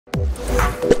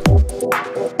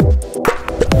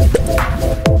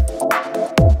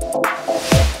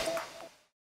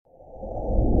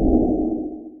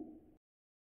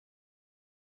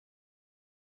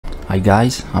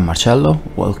guys, I'm Marcello,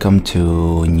 welcome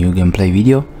to a new gameplay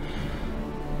video.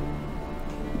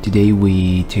 Today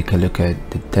we take a look at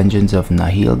the Dungeons of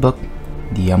Naheulbeuk,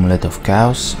 the Amulet of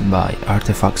Chaos by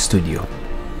Artefacts Studio.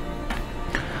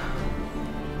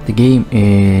 The game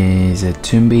is a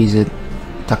turn-based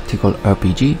tactical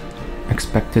RPG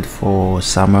expected for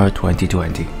summer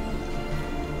 2020.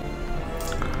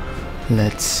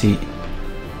 Let's see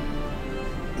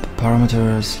the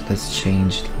parameters. Let's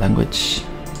change the language.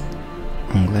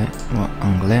 Anglais.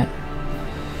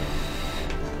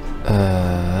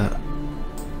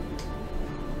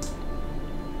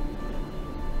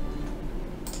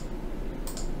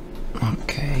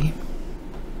 Okay.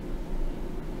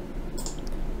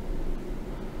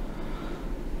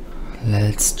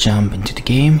 Let's jump into the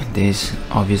game. This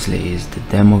obviously is the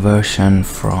demo version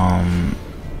from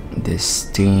the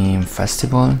Steam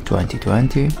Festival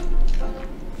 2020.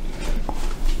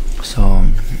 So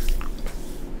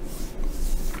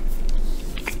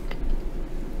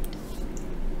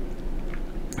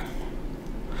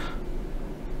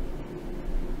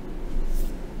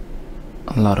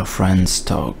a lot of friends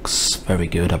talks very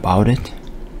good about it,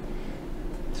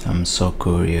 so I'm so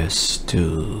curious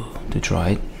to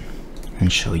try it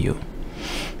and show you.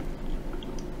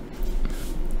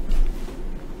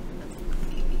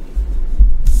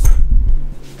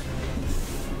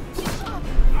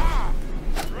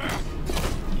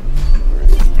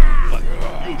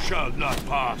 You shall not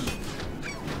pass.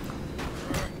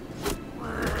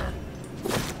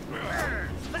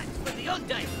 Back for the old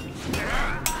days.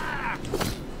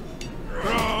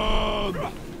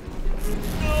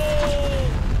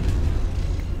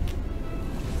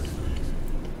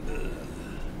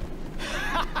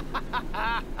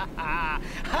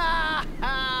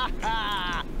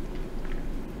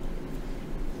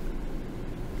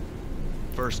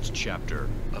 First chapter,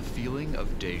 a feeling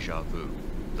of deja vu.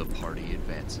 The party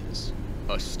advances.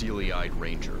 A steely-eyed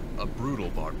ranger, a brutal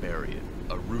barbarian,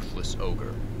 a ruthless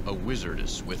ogre, a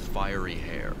wizardess with fiery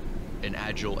hair, an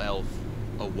agile elf,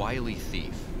 a wily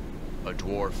thief, a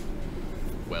dwarf,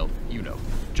 well, you know,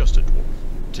 just a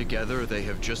dwarf. Together they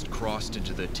have just crossed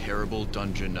into the terrible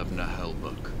Dungeon of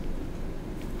Naheulbeuk.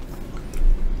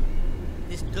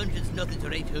 This dungeon's nothing to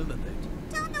write home about.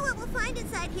 Don't know what we'll find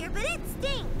inside here, but it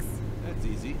stinks. That's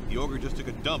easy. The ogre just took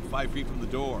a dump 5 feet from the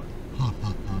door.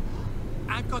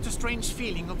 I've got a strange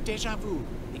feeling of deja vu.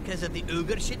 Because of the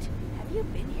ogre shit? Have you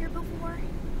been here before?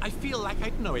 I feel like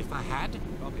I'd know if I had.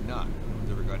 Probably not. No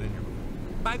one's ever got in here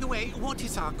before. By the way, what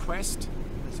is our quest?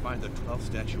 Let's find the 12th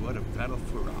statuette of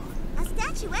Fura. A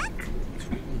statuette? It's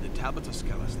written in the tablets of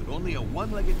Skellis that only a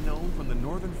one-legged gnome from the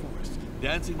northern forest,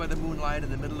 dancing by the moonlight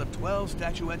in the middle of 12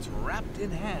 statuettes wrapped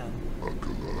in ham.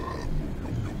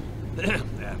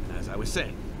 As I was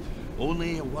saying,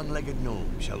 only a one-legged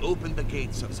gnome shall open the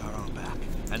gates of Zaralbak,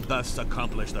 and thus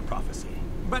accomplish the prophecy.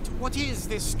 But what is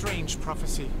this strange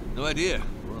prophecy? No idea.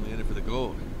 We're only in it for the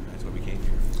gold. That's why we came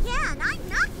here. Yeah, and I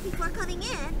knocked before coming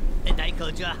in. And I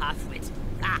called you a half-wit.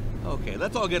 Ah! Okay,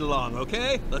 let's all get along,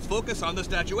 okay? Let's focus on the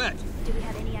statuette. Do we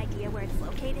have any idea where it's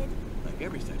located? Like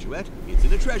every statuette, it's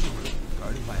in a treasure room,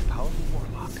 guarded by a powerful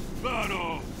warlock.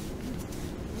 Battle!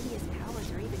 Maybe his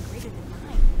powers are even greater than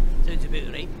mine. Sounds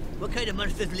about right. What kind of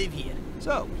monsters live here?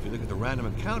 So, if you look at the random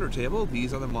encounter table,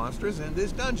 these are the monsters in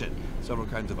this dungeon. Several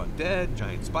kinds of undead,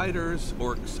 giant spiders,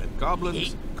 orcs and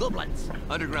goblins. Hey, goblins.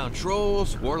 Underground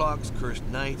trolls, warlocks, cursed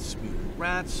knights, mutant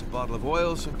rats, a bottle of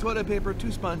oil, some toilet paper,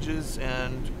 2 sponges,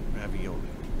 and ravioli.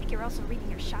 I think you're also reading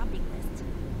your shopping list.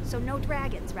 So no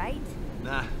dragons, right?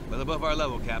 Nah, well above our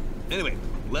level, Cap. Anyway,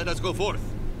 let us go forth.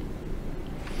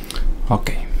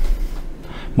 Okay.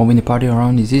 Moving the party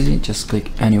around is easy, just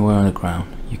click anywhere on the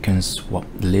ground. You can swap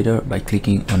the leader by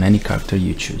clicking on any character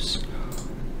you choose.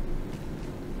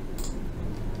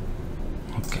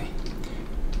 Okay.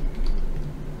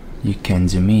 You can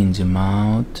zoom in, zoom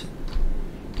out.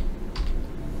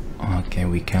 Okay,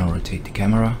 we can rotate the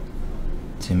camera.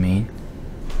 Zoom in,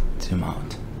 zoom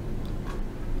out.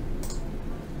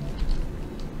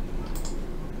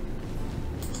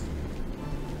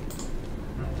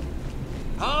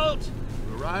 Halt!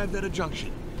 We arrived at a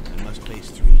junction and must face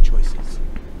 3 choices.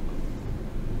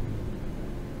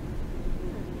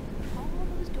 All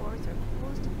those doors are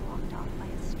closed and blocked off by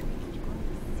a strange glowing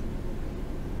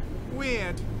sea.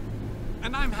 Weird.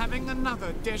 And I'm having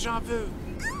another deja vu.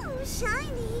 Oh,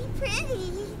 shiny,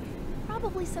 pretty.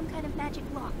 Probably some kind of magic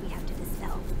lock we have to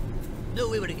dispel. No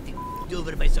way we're getting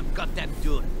over by some goddamn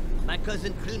door. My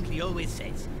cousin Clumsy always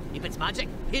says, if it's magic,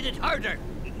 hit it harder.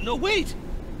 No, wait!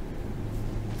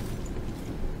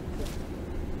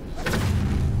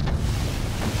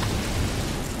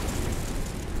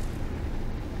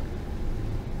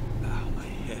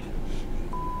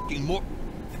 even more...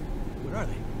 Where are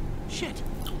they? Shit!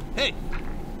 Hey!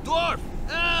 Dwarf!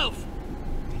 Elf!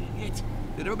 Dang it!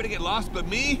 Did everybody get lost but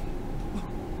me?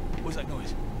 What was that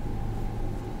noise?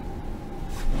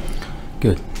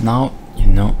 Good. Now you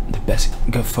know the basic.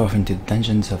 Go forth into the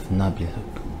Dungeons of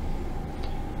Naheulbeuk.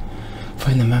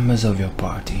 Find the members of your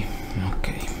party.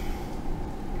 Okay.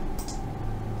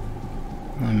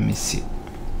 Let me see.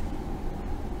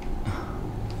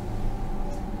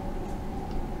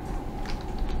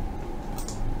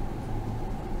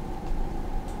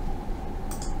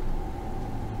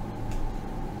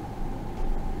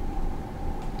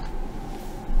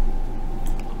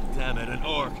 Damn it, an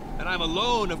orc. And I'm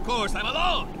alone, of course, I'm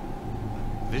alone!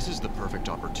 This is the perfect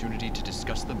opportunity to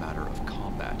discuss the matter of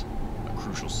combat, a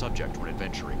crucial subject when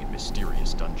adventuring in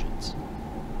mysterious dungeons.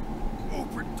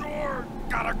 Open door!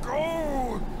 Gotta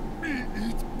go! Meat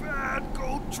eats bad,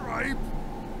 gold tripe!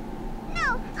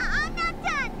 No, I'm not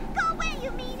done. Go away,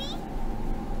 you meanie.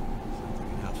 Sounds like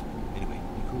an elf. Anyway,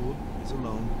 be cool. He's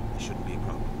alone. This shouldn't be a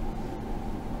problem.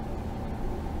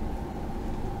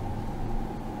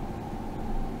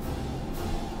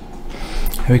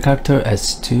 Every character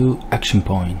has 2 action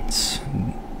points.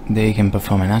 They can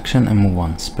perform an action and move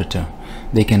once per turn.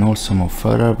 They can also move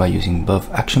further by using both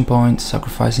action points,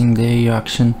 sacrificing their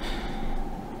action.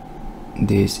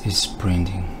 This is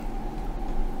sprinting.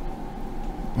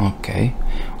 Okay,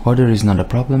 order is not a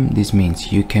problem. This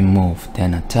means you can move,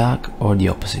 then attack, or the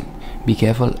opposite. Be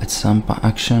careful, at some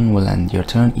action will end your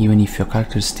turn even if your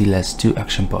character still has 2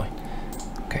 action points.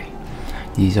 Okay,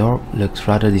 this orc looks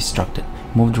rather distracted.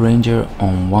 Move the ranger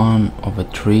on one of the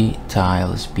 3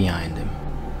 tiles behind him.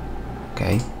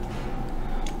 Okay.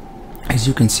 As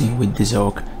you can see with this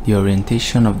orc, the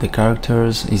orientation of the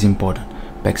characters is important.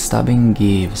 Backstabbing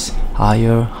gives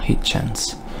higher hit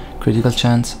chance, critical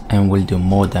chance, and will do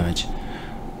more damage.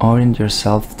 Orient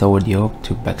yourself toward the orc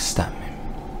to backstab him.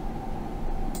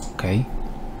 Okay.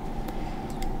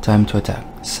 Time to attack.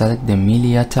 Select the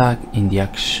melee attack in the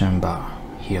action bar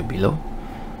here below.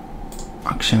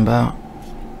 Action bar,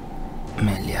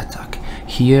 melee attack.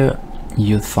 Here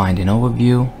you'll find an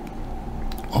overview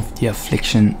of the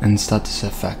affliction and status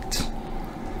effect,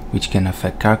 which can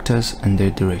affect characters and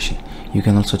their duration. You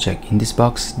can also check in this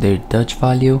box their dodge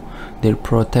value, their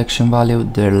protection value,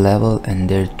 their level, and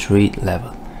their treat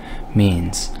level.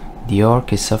 Means the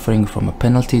orc is suffering from a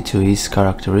penalty to his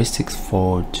characteristics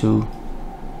for 2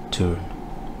 turns.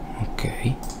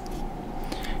 Okay.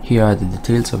 Here are the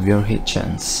details of your hit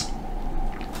chance.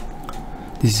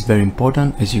 This is very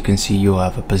important. As you can see, you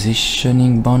have a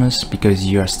positioning bonus because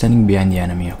you are standing behind the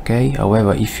enemy, okay?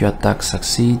 However, if your attack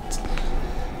succeeds,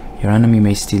 your enemy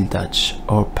may still dodge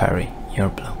or parry your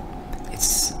blow.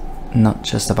 It's not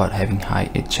just about having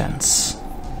high hit chance.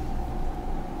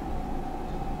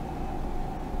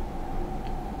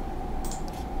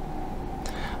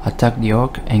 Attack the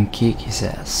orc and kick his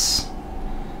ass.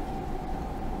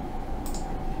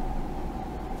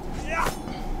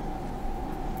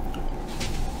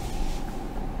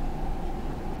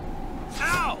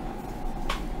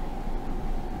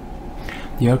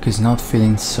 The orc is not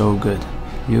feeling so good.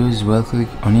 Use well click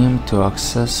on him to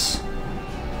access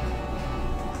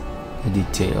the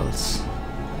details.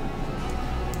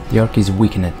 The orc is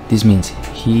weakened. This means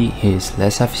he is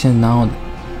less efficient now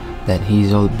that he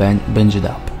is all binged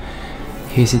up.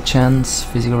 His hit chance,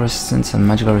 physical resistance, and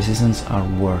magical resistance are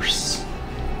worse.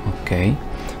 Okay,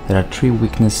 there are 3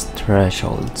 weakness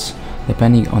thresholds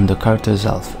depending on the character's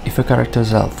health. If a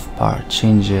character's health bar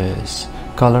changes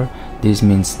color, this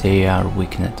means they are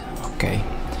weakened. Okay.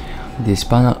 This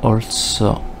panel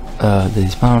also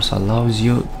allows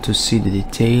you to see the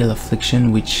detail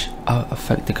affliction which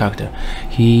affect the character.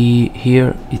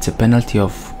 Here it's a penalty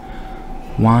of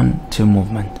 1 to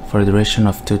movement for a duration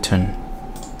of 2 turns.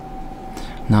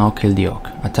 Now kill the orc.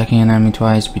 Attacking an enemy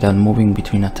twice without moving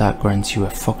between attack grants you a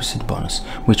focused bonus,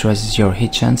 which raises your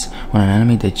hit chance on an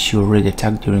enemy that you already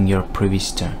attacked during your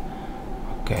previous turn.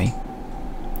 Okay.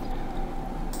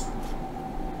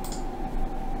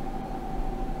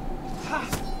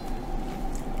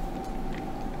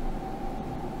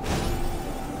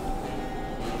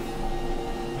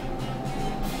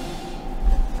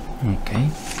 Okay.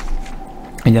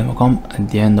 At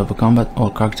the end of a combat,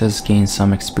 all characters gain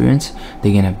some experience.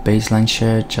 They gain a baseline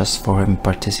share just for having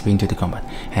participated into the combat,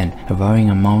 and a varying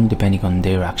amount depending on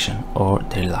their action or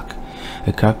their luck.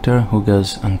 A character who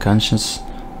goes unconscious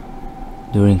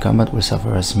during combat will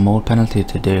suffer a small penalty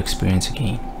to their experience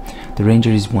gain. The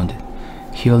ranger is wounded.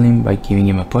 Heal him by giving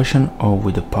him a potion or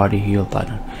with the party heal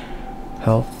button.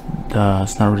 Health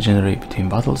does not regenerate between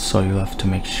battles, so you'll have to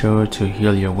make sure to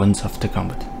heal your wounds after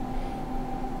combat.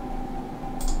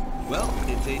 Well,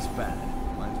 it tastes bad.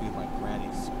 Reminds me of my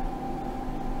granny's.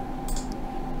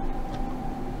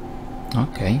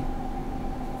 Okay.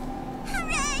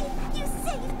 Hooray! You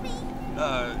saved me!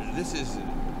 This is...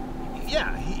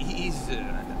 yeah, he's...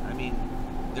 I mean,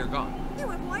 they're gone. There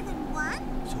were more than one?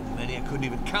 So many I couldn't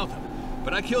even count them.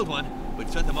 But I killed one, but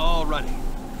sent them all running.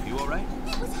 You alright?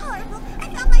 It was horrible. I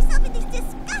found myself in these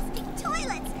disgusting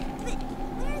toilets. But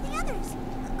where are the others?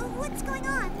 What's going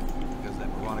on? Because that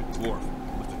moronic dwarf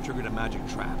must have triggered a magic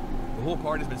trap. The whole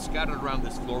party's been scattered around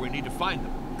this floor. We need to find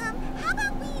them. How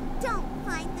about we don't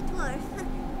find the dwarf?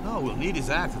 No, we'll need his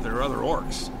axe if there are other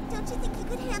orcs. Don't you think you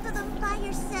could handle them by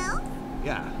yourself?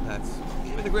 Yeah, that's...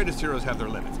 even the greatest heroes have their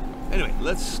limits. Anyway,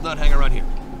 let's not hang around here.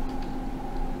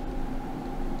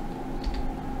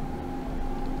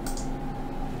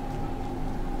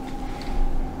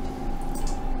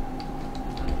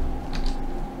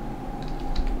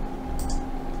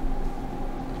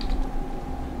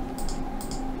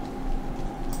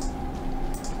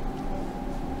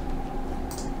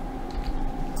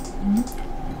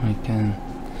 I can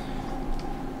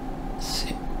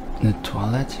see the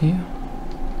toilet here.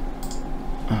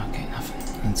 Okay,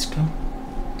 nothing. Let's go.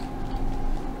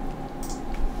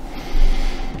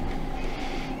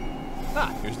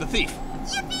 Ah, here's the thief.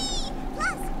 Yippee!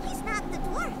 Plus, he's not the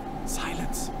dwarf.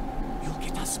 Silence. You'll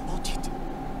get us spotted.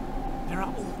 There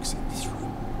are orcs in this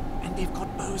room, and they've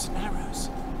got bows and arrows.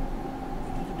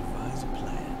 We need to devise a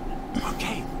plan.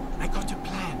 Okay, I got a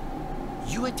plan.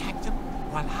 You attack them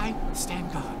while I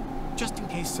stand guard, just in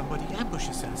case somebody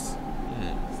ambushes us.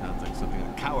 Sounds like something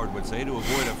a coward would say to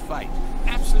avoid a fight.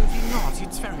 Absolutely not.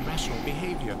 It's very rational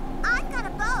behavior. I've got a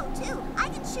bow, too. I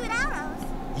can shoot arrows.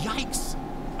 Yikes!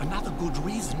 Another good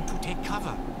reason to take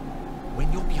cover.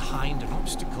 When you're behind an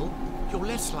obstacle, you're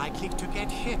less likely to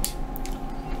get hit,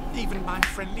 even by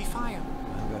friendly fire.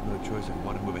 I've got no choice. I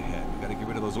want to move ahead. We gotta get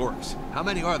rid of those orcs. How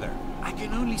many are there? I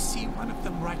can only see one of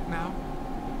them right now,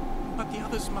 but the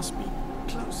others must be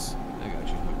close. I got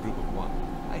you. A group of one.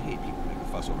 I hate people who make a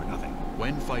fuss over nothing.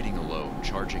 When fighting alone,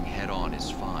 charging head-on is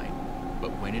fine.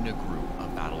 But when in a group, a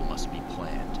battle must be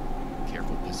planned.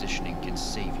 Careful positioning can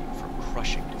save you from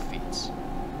crushing defeats.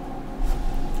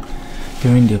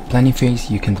 During the planning phase,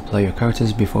 you can deploy your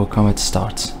characters before combat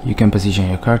starts. You can position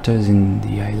your characters in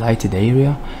the highlighted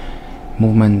area.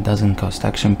 Movement doesn't cost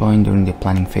action point during the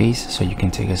planning phase, so you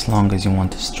can take as long as you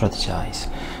want to strategize.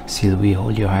 Still, we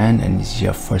hold your hand and it's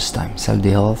your first time. Select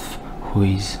the elf who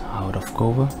is out of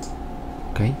cover.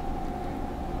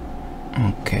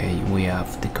 Okay, we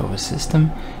have the cover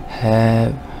system.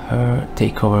 Have her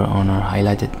take cover on her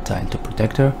highlighted tile to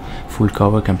protect her. Full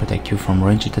cover can protect you from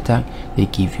ranged attack. They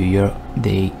give your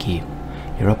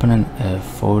opponent a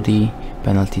 40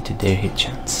 penalty to their hit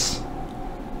chance.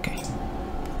 Okay.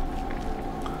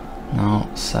 Now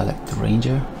select the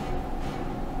ranger.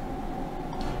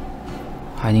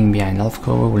 Hiding behind elf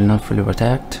cover will not fully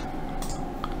protect.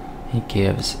 He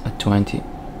gives a 20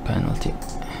 penalty.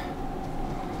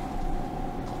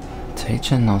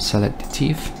 Now select the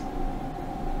thief.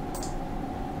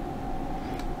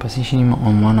 Position him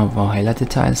on one of our highlighted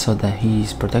tiles so that he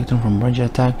is protected from ranged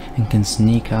attack and can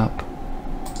sneak up.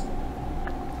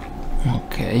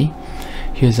 Okay,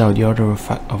 here's how the order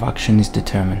of action is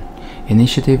determined.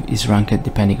 Initiative is ranked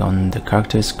depending on the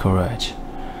character's courage.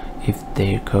 If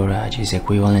their courage is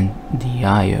equivalent, the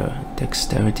higher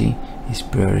dexterity is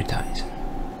prioritized.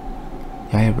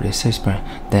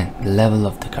 Then the level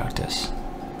of the characters.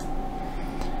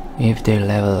 If their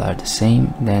level are the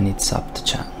same, then it's up to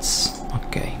chance.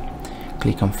 Okay,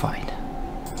 click on fight.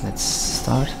 Let's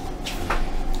start.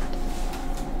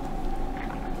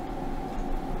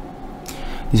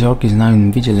 This orc is now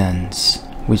in vigilance,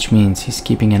 which means he's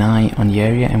keeping an eye on the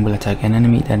area and will attack an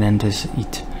enemy that enters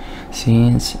it.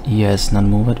 Since he has not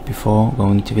moved before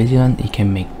going to vigilance, he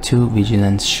can make 2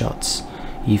 vigilance shots.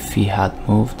 If he had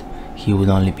moved, he would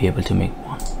only be able to make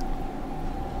 1.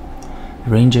 The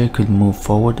ranger could move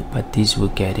forward, but this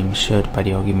would get him shot by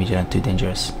the ogre immediately too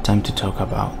dangerous. Time to talk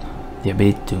about the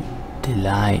ability to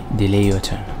delay your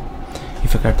turn.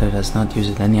 If a character does not use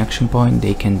any action point,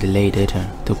 they can delay their turn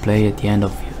to play at the end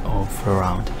of a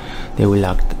round. They will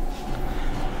act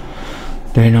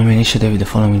their normal initiative the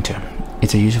following turn.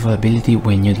 It's a useful ability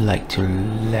when you'd like to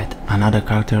let another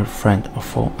character, friend or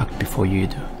foe act before you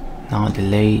do. Now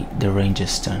delay the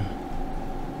ranger's turn.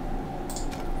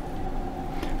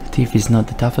 Thief is not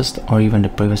the toughest or even the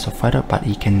bravest of fighter, but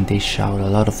he can dish out a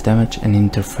lot of damage and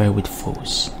interfere with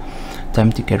foes. Time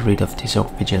to get rid of these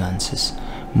orc vigilances.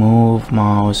 Move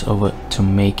mouse over to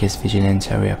make his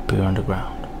vigilance area appear on the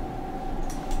ground.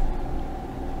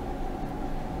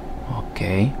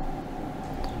 Okay.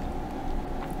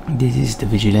 This is the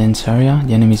vigilance area.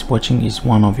 The enemies watching is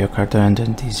one of your character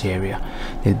entered this area.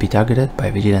 They'll be targeted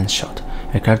by vigilance shot.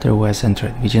 A character who has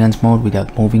entered vigilance mode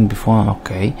without moving before,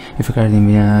 okay. If a character in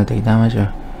vigilance take damage,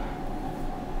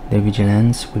 the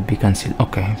vigilance will be cancelled,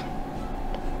 okay.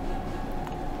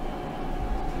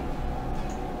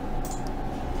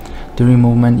 During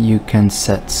movement you can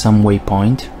set some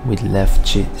waypoint with left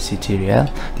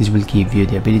CTRL. This will give you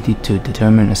the ability to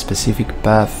determine a specific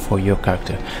path for your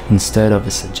character instead of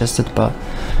a suggested path.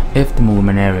 If the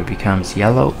movement area becomes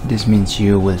yellow, this means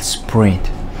you will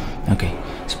sprint. Okay,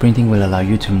 sprinting will allow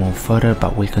you to move further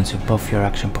but will consume both your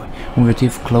action point. Move your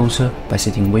teeth closer by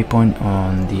setting waypoint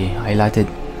on the highlighted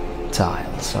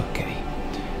tiles. Okay.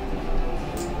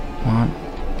 1.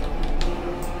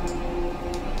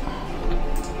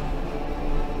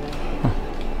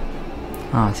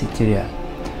 CTRL.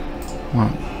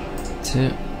 1,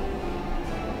 2.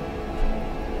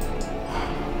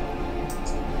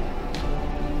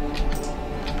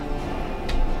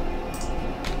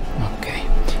 Okay.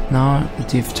 Now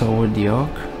dive toward the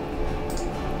Ogre.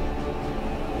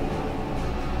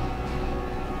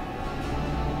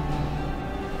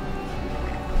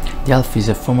 The elf is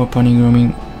a former pony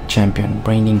grooming champion,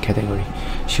 branding category.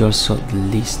 She also the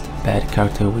least bad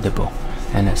character with a bow,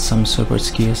 and has some support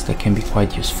skills that can be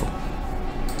quite useful.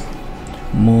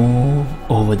 Move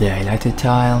over the highlighted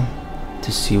tile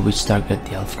to see which target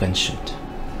the elf can shoot.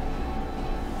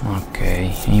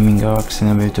 Okay, aiming arcs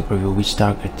enable you to preview which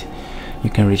target you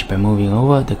can reach by moving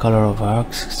over. The color of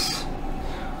arcs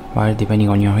vary depending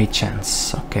on your hit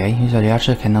chance. Okay, usually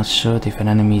archer cannot shoot if an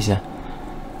enemy is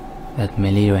at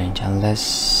melee range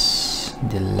unless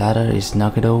the latter is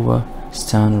knocked over,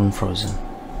 stunned, or frozen.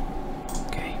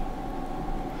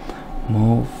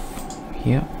 Move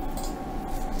here.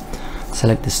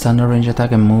 Select the standard range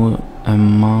attack and move a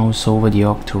mouse over the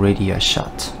Ogre to ready your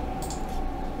shot.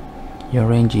 Your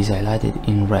range is highlighted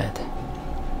in red.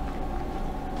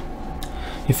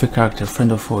 If a character,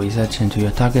 friend or foe, is adjacent to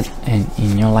your target and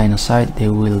in your line of sight, they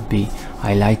will be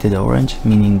highlighted orange,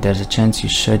 meaning there's a chance you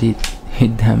should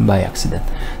hit them by accident.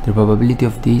 The probability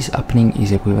of this happening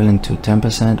is equivalent to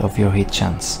 10% of your hit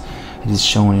chance. It is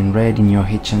shown in red in your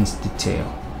hit chance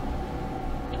detail.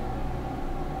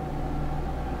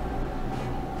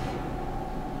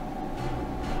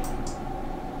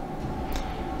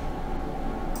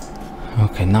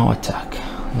 Okay, now attack.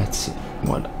 Let's see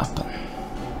what happened.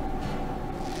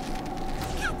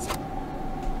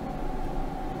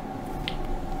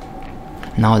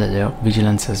 Now that the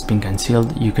vigilance has been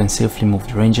cancelled, you can safely move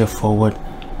the ranger forward.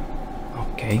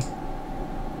 Okay.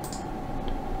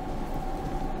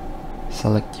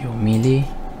 Select your melee.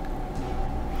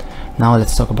 Now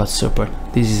let's talk about support.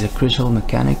 This is a crucial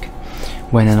mechanic.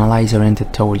 When an ally is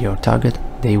oriented toward your target,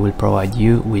 they will provide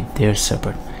you with their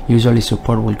support. Usually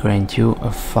support will grant you a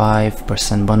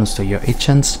 5% bonus to your hit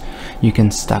chance. You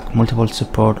can stack multiple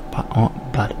support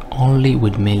but only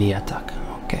with melee attack.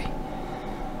 Okay.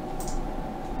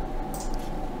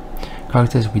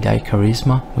 Characters with high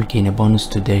charisma will gain a bonus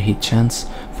to their hit chance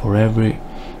for every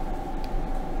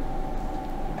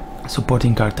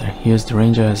supporting character. Here's the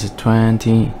ranger has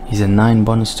a 9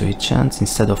 bonus to hit chance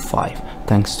instead of 5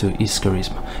 thanks to his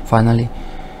charisma. Finally,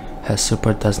 as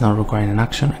support does not require an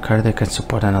action, a character can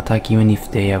support an attack even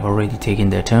if they have already taken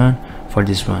their turn for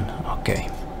this run. Okay.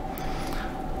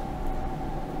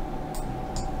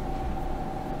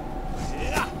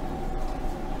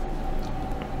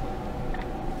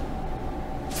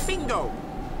 Bingo!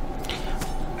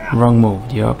 Wrong move.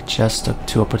 The Ogre just took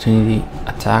 2 opportunity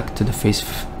attack to the face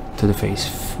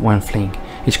when fleeing.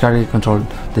 Each character controls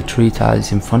the 3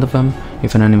 tiles in front of them.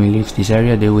 If an enemy leaves this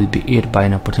area, they will be hit by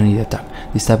an opportunity attack.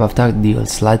 This type of attack deals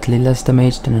slightly less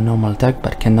damage than a normal attack,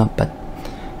 but cannot be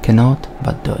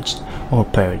dodged or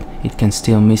parried. It can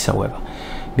still miss, however.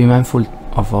 Be mindful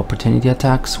of opportunity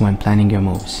attacks when planning your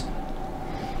moves.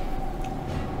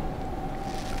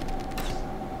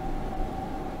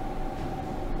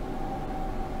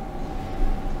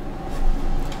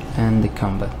 And the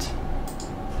combat.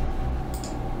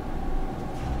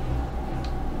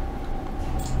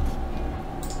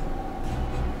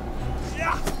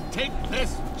 Take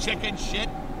this, chicken shit!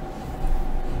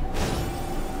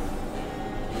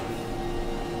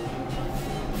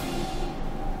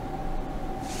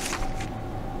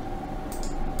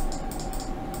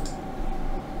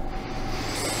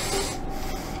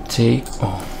 Take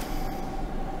all.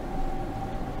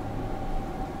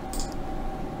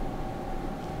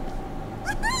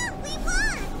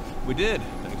 We did,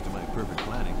 thanks to my perfect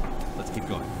planning. Let's keep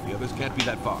going. The others can't be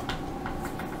that far.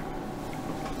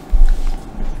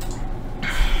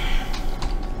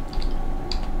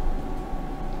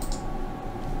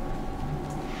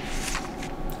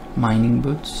 mining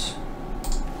boots.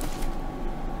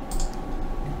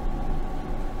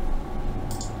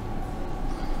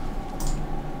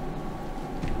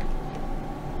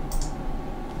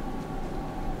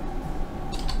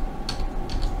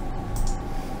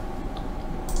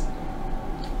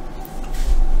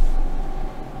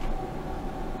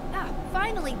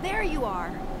 Finally, there you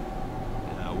are.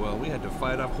 Yeah, well, we had to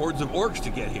fight off hordes of orcs to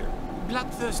get here.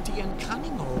 Bloodthirsty and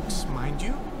cunning orcs, mind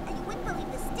you. And you wouldn't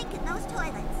believe the stink in those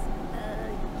toilets.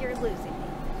 You're losing me.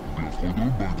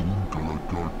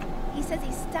 He says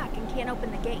he's stuck and can't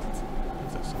open the gate.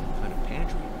 It's like some kind of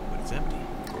pantry, but it's empty.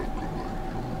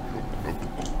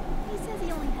 He says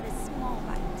he only had a small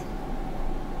bite.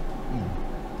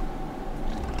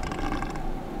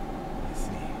 I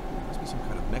see. There must be some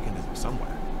kind of mechanism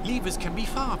somewhere. Levers can be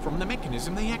far from the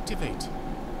mechanism they activate.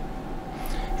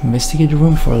 Investigate the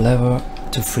room for a lever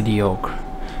to free the ogre.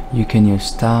 You can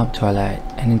use tab to highlight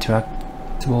an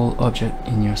interactable object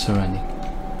in your surrounding.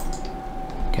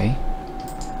 Okay.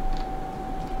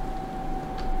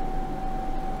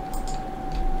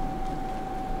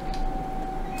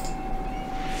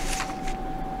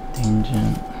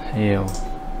 Dungeon Naheulbeuk.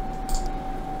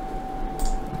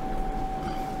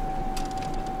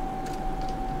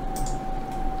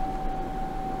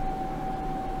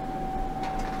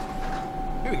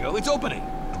 Here we go, it's opening!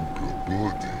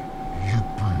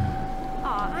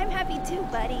 Aw, I'm happy too,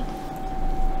 buddy.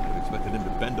 I expected him to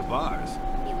bend the bars.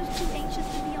 He was too anxious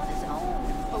to be on his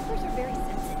own. Ogres are very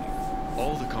sensitive.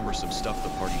 All the cumbersome stuff the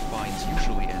party finds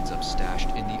usually ends up stashed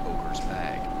in the ogre's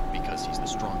bag, because he's the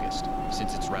strongest.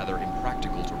 Since it's rather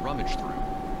impractical to rummage through,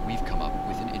 we've come up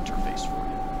with an interface for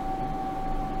you.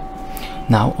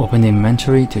 Now open the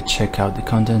inventory to check out the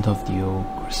content of the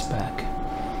ogre's bag.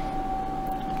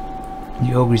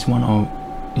 The ogre is one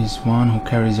who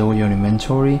carries all your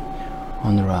inventory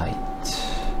on the right,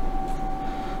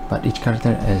 but each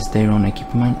character has their own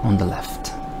equipment on the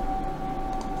left.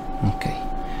 Okay,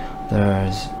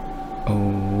 there's a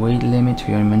weight limit to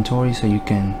your inventory, so you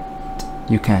can't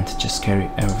just carry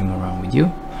everything around with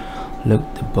you.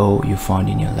 Look the bow you found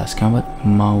in your last combat,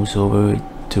 mouse over it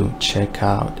to check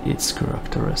out its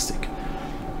characteristic.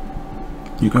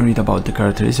 You can read about the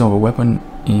characteristics of a weapon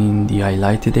in the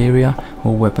highlighted area.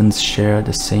 All weapons share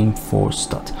the same force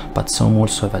dot, but some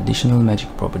also have additional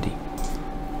magic property.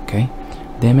 Okay,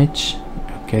 damage,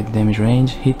 okay, damage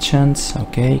range, hit chance,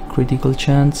 okay, critical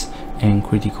chance, and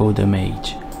critical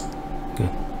damage. Good.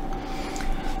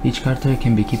 Each character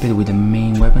can be equipped with a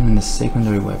main weapon and a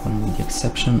secondary weapon, with the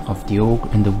exception of the Ogre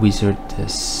and the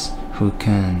Wizardess, who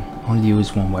can only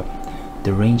use one weapon.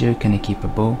 The Ranger can equip a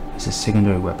bow as a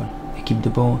secondary weapon. Equip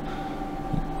the bow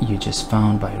you just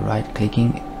found by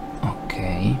right-clicking.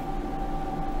 Okay.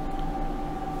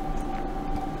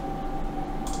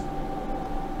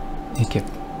 Equip.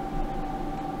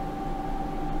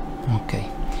 Okay.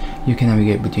 You can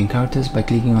navigate between characters by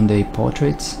clicking on the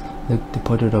portraits. Look, the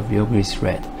portrait of the ogre is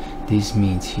red. This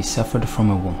means he suffered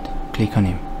from a wound. Click on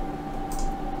him.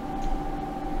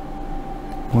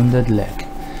 Wounded leg.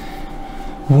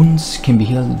 Wounds can be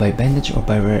healed by bandage or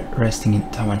by resting in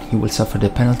tavern. You will suffer the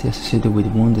penalty associated with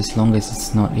the wound as long as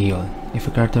it's not healed. If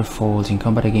a character falls in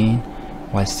combat again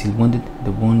while still wounded,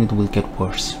 the wounded will get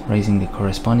worse, raising the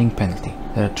corresponding penalty.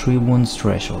 There are 3 wounds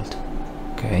threshold.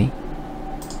 Okay.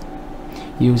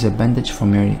 Use a bandage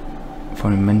from your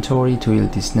inventory to heal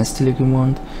this nasty looking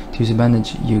wound. To use a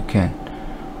bandage, you can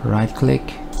right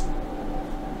click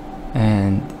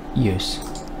and use.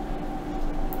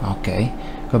 Okay.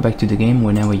 Go back to the game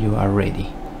whenever you are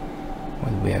ready.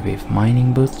 Well, we have with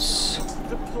mining boots.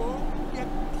 The poor get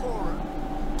poorer.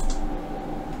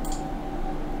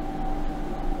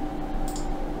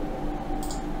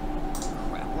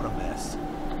 Crap, what a mess.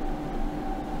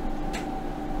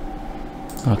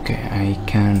 Okay, I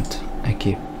can't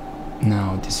equip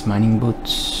now these mining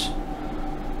boots.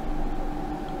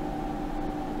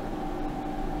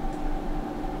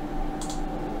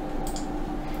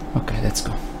 Okay, let's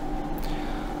go.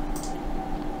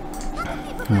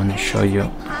 I'm gonna show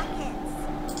you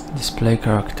display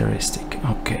characteristic.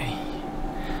 Okay,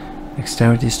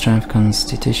 dexterity, strength,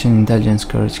 constitution, intelligence,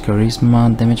 courage,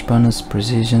 charisma, damage bonus,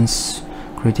 precision,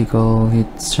 critical hit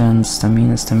chance,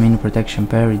 stamina, protection,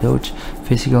 parry, dodge,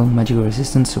 physical, magical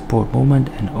resistance, support, movement,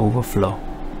 and overflow.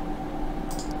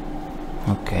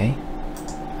 Okay,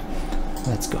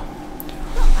 let's go.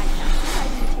 Well, I found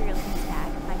surviving materials in his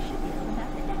bag. I should be able to map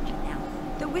the dungeon now.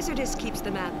 The Wizardess keeps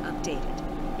the map updated.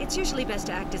 It's usually best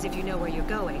to act as if you know where you're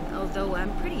going, although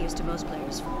I'm pretty used to most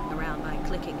players around by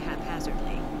clicking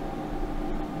haphazardly.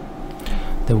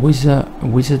 The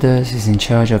Wizardess is in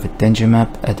charge of a dungeon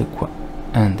map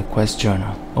and the quest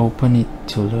journal. Open it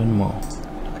to learn more.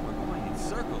 Like we're going in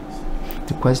circles.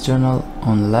 The quest journal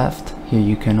on left, here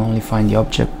you can only find the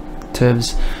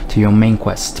objectives to your main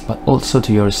quest, but also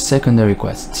to your secondary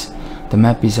quests. The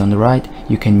map is on the right,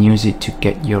 you can use it to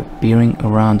get your bearing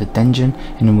around the dungeon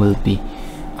and it will be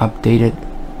updated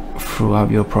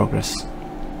throughout your progress.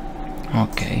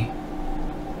 Okay.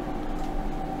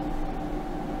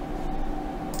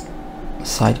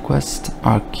 Side quest,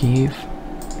 archive.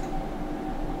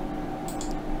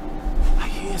 I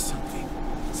hear something.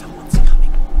 Someone's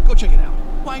coming. Go check it out.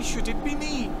 Why should it be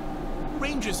me?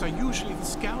 Rangers are usually the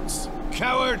scouts.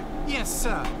 Coward! Yes,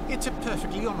 sir. It's a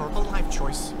perfectly honorable life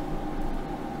choice.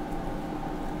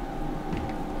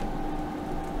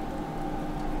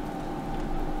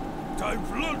 Time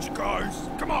for lunch, guys!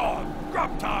 Come on!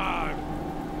 Grab time!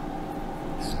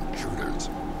 Intruders.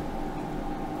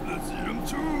 Let's eat them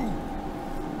too!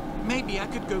 Maybe I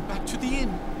could go back to the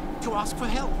inn to ask for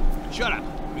help. Shut up!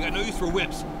 We got no use for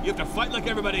whips. You have to fight like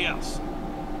everybody else.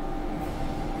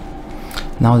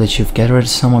 Now that you've gathered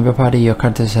some of your party, your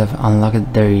characters have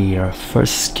unlocked their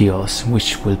first skills,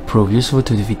 which will prove useful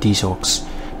to defeat these orcs.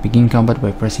 Begin combat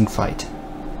by pressing fight.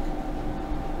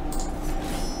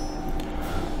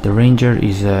 The ranger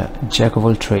is a jack of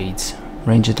all trades.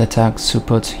 Ranged attacks,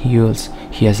 supports, heals,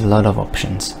 he has a lot of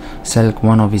options. Select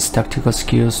one of his tactical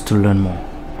skills to learn more.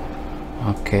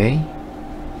 Okay.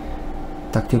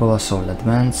 Tactical assault,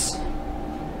 advance.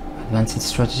 Advanced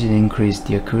strategy to increase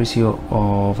the accuracy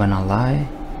of an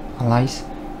allies.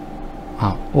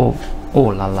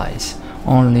 All allies.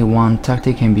 Only one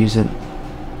tactic can be used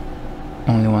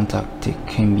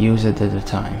at a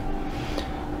time.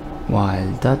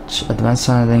 While Dutch advanced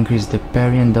strategy increase the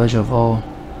parry and dodge of all.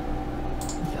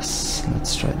 Yes,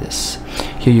 let's try this.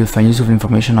 Here you'll find useful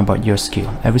information about your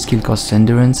skill. Every skill costs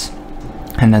endurance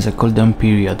and has a cooldown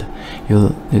period.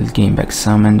 You'll gain back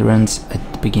some endurance at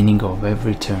the beginning of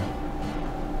every turn.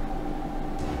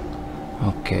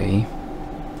 Okay.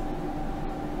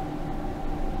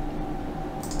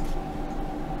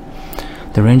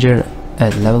 The ranger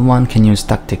at level 1 can use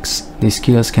tactics. These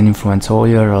skills can influence all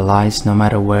your allies no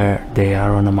matter where they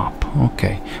are on the map.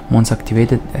 Okay. Once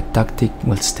activated, a tactic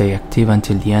will stay active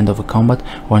until the end of a combat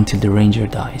or until the ranger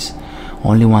dies.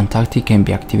 Only one tactic can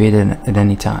be activated at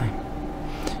any time.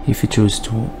 If you choose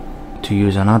to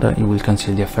use another, it will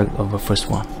cancel the effect of the first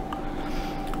one.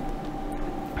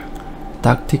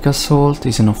 Tactic assault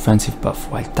is an offensive buff,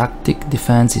 while tactic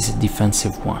defense is a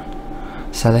defensive one.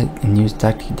 Select and use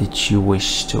tactic that you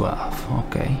wish to have.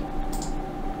 Okay.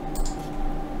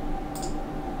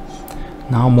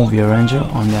 Now move your ranger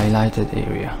on the highlighted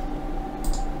area.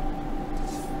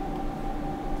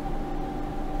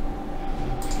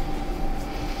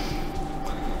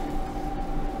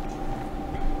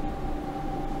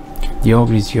 The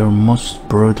ogre is your most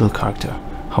brutal character.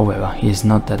 However, he is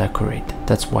not that accurate.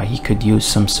 That's why he could use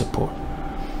some support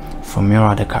from your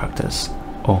other characters.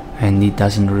 Oh, and he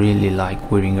doesn't really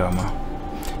like wearing armor.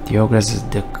 The ogre has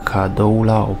the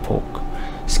Kadoula or poke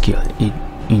skill.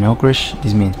 In ogreish,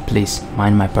 this means please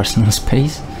mind my personal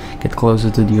space. Get closer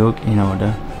to the ogre in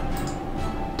order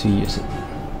to use it.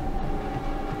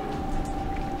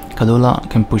 Kadoula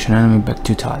can push an enemy back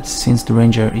 2 tiles. Since the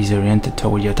ranger is oriented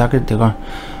toward your target, they can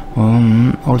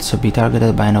also be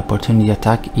targeted by an opportunity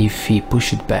attack if he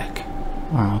pushes it back.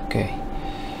 Okay.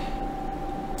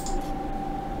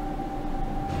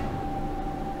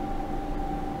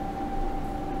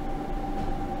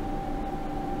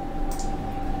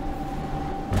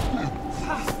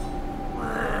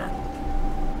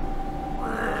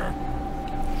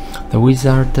 The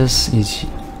Wizardess is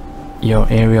your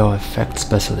area of effect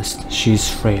specialist. She is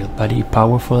frail, but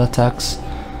powerful attacks.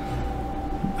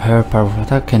 Her powerful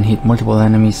attack can hit multiple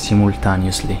enemies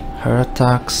simultaneously. Her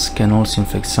attacks can also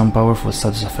inflict some powerful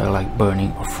status effect like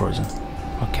burning or frozen.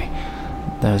 Okay,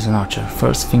 there's an archer.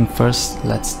 First thing first,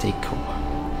 let's take over.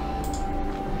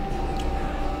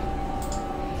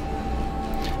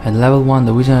 At level 1,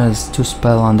 the wizard has 2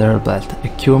 spells under her belt, a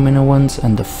Cure Minor ones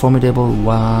and the formidable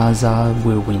Waza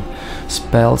Whirlwind.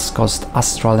 Spells cost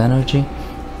astral energy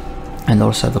and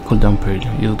also have a cooldown period.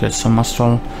 You'll get some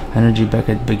astral energy back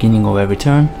at the beginning of every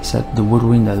turn. Set the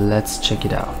Whirlwind and let's check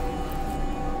it out.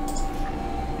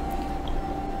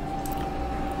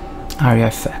 Area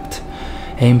effect.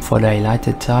 Aim for the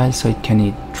highlighted tile so it can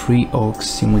hit 3 orcs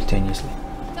simultaneously.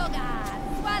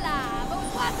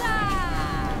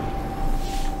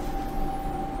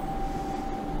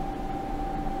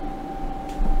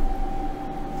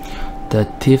 The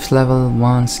Thief's level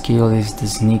 1 skill is the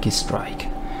Sneaky Strike.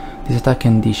 This attack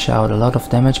can dish out a lot of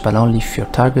damage, but only if your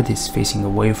target is facing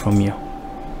away from you.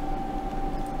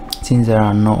 Since there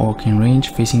are no orcs in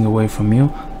range facing away from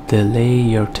you, delay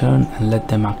your turn and let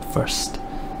them act first.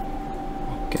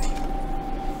 Okay.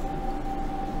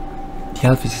 The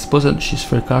elf is exposed, she's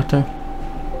free character.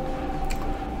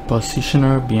 Position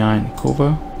her behind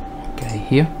cover. Okay,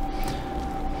 here.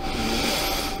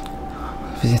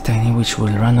 This is a technique which will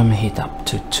randomly hit up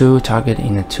to 2 targets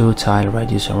in a 2-tile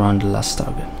radius around the last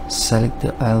target. Select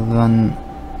the elven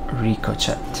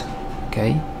ricochet.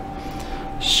 Okay.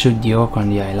 Shoot the orc on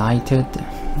the highlighted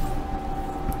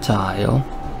tile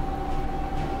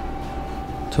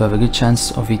to have a good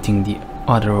chance of hitting the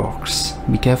other orcs.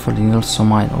 Be careful,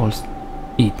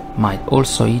 it might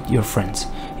also hit your friends.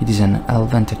 It is an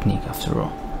elven technique after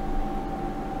all.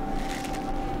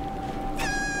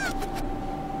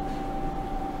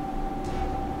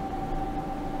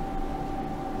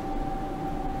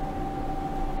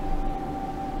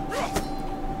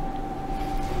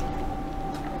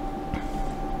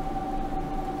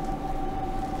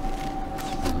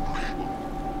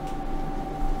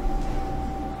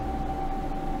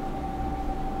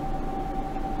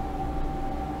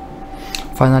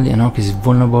 Finally, an orc is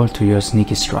vulnerable to your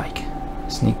sneaky strike.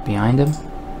 Sneak behind him.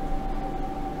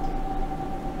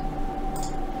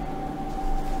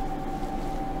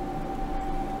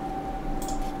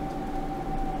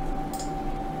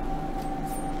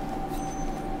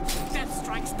 Death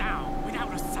strikes down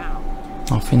without a sound.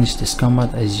 I'll finish this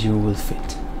combat as you will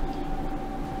fit.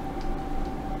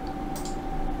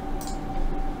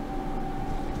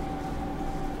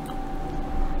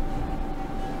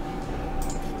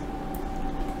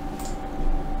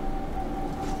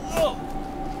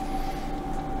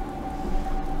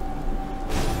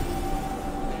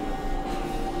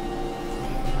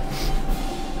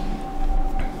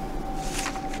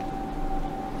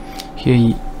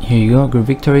 Here you go, good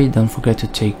victory. Don't forget to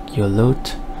take your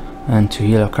loot and to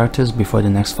heal our characters before the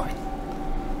next fight.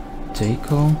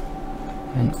 Take all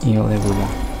and heal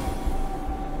everyone.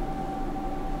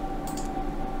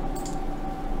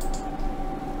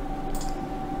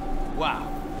 Wow,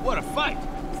 what a fight!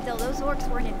 Still, those orcs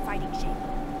weren't in fighting shape.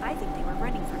 I think they were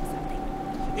running from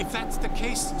something. If that's the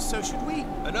case, so should we.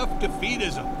 Enough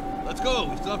defeatism. Let's go,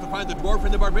 we still have to find the Dwarf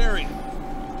and the Barbarian.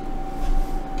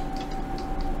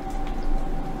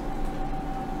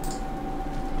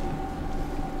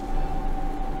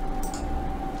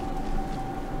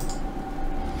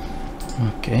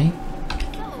 Okay.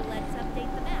 So let's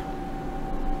update the map.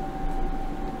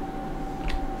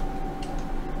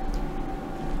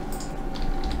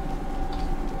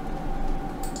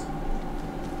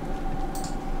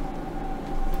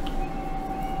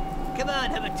 Come on,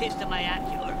 have a taste of my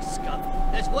act, you orc scum.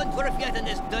 There's one dwarf yet in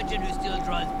this dungeon who still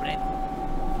draws breath.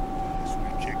 So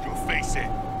we kick your face in.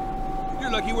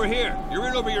 You're lucky we're here. You're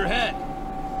in over your head.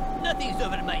 Nothing's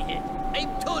over my head.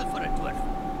 I'm told for a dwarf.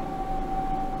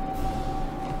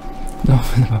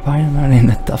 Dwarf and the Barbarian are in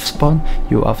a tough spot.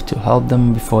 You have to help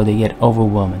them before they get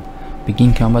overwhelmed.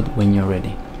 Begin combat when you're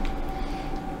ready.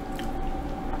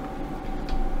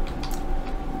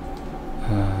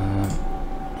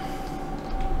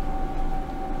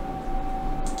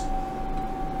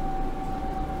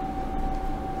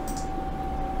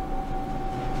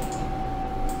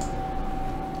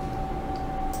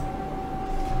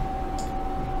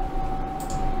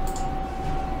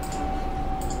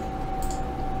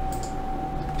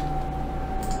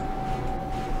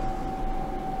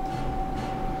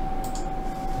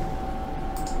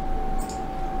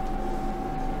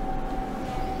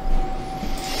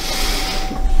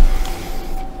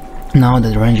 Now that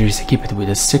the ranger is equipped with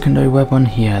a secondary weapon,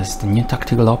 he has the new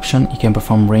tactical option. He can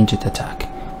perform ranged attack.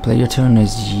 Play your turn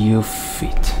as you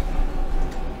fit.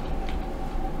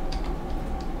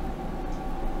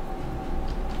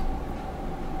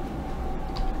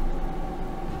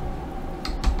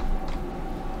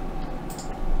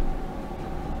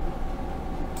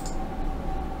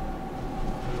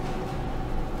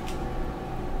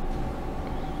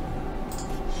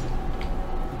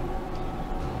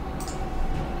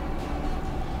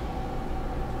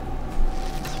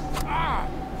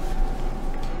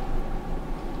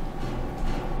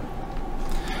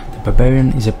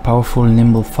 Barbarian is a powerful,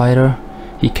 nimble fighter.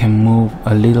 He can move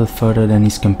a little further than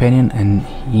his companion and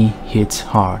he hits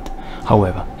hard.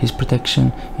 However, his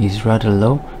protection is rather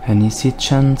low and his hit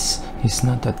chance is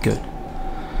not that good.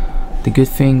 The good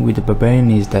thing with the Barbarian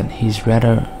is that he's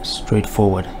rather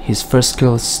straightforward. His first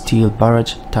skill, Steel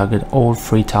Barrage, target all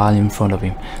 3 tiles in front of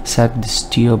him. Set the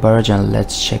Steel Barrage and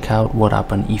let's check out what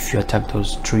happens if you attack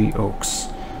those 3 orcs.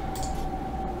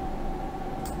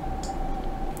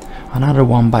 Another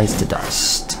one bites the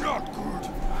dust.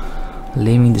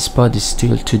 Leaving the spot is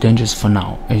still too dangerous for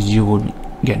now, as you would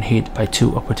get hit by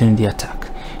 2 opportunity attacks.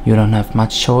 You don't have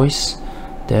much choice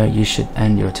there, you should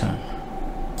end your turn.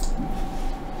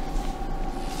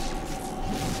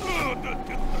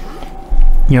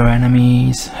 Your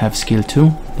enemies have skill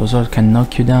 2. Those all can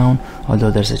knock you down,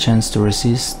 although there's a chance to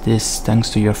resist this thanks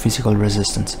to your physical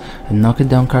resistance. A knock it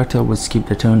down character will skip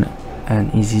the turn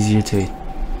and is easier to hit.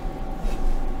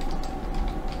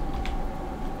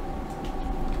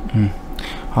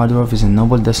 Our dwarf is a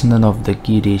noble descendant of the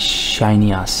giddy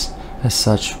shiny ass. As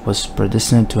such, was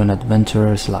predestined to an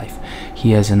adventurer's life.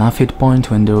 He has enough hit point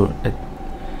to endure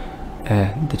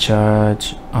the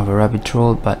charge of a rabbit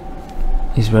troll, but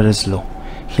is rather slow.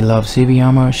 He loves heavy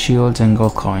armor, shields, and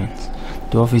gold coins.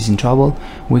 Dwarf is in trouble,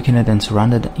 weakened and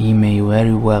surrounded. He may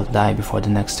very well die before the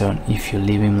next turn if you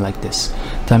leave him like this.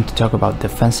 Time to talk about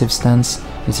defensive stance.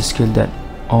 It's a skill that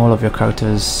all of your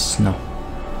characters know.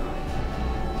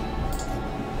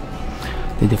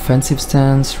 The defensive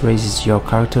stance raises your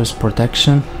character's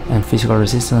protection and physical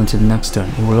resistance until the next turn.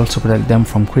 It will also protect them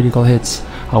from critical hits.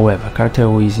 However, a character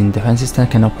who is in defensive stance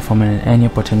cannot perform any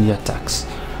opportunity attacks.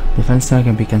 Defense turn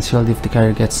can be cancelled if the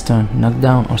character gets stunned, knocked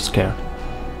down, or scared.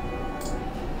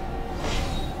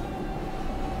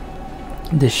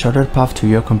 The shorter path to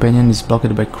your companion is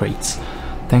blocked by crates.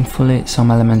 Thankfully,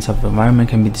 some elements of the environment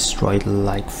can be destroyed,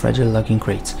 like fragile looking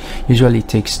crates. Usually it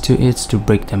takes 2 hits to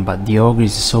break them, but the ogre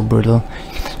is so brutal,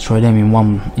 he can destroy them in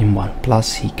one.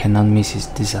 Plus, he cannot miss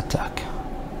this attack.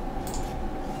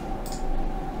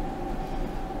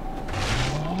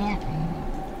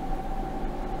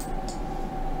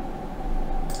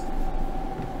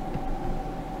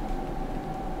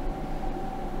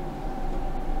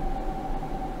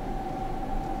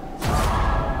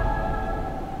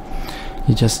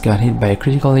 You just got hit by a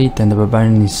critical hit and the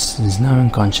Barbarian is now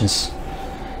unconscious.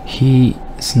 He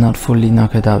is not fully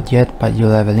knocked out yet, but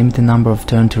you'll have a limited number of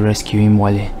turns to rescue him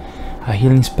while a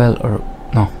healing spell or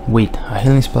a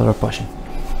healing spell or potion.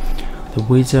 The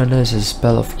Wizardess is a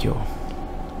spell of cure.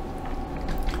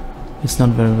 It's not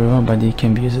very well, but it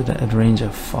can be used at a range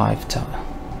of 5 tiles.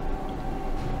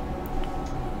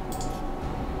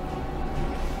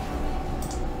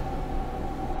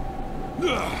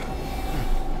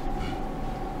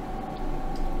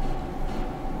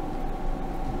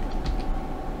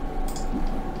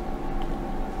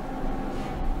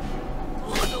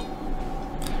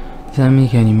 This enemy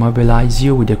can immobilize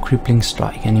you with a crippling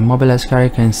strike. An immobilized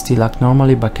character can still act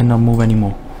normally but cannot move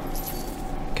anymore.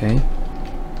 Okay.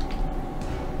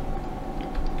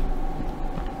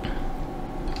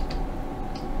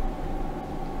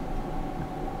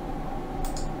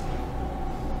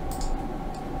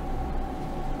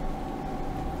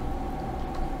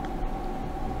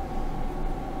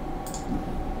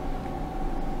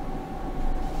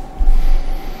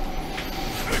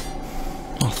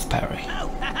 Off parry.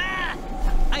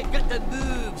 I've got the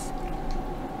moves.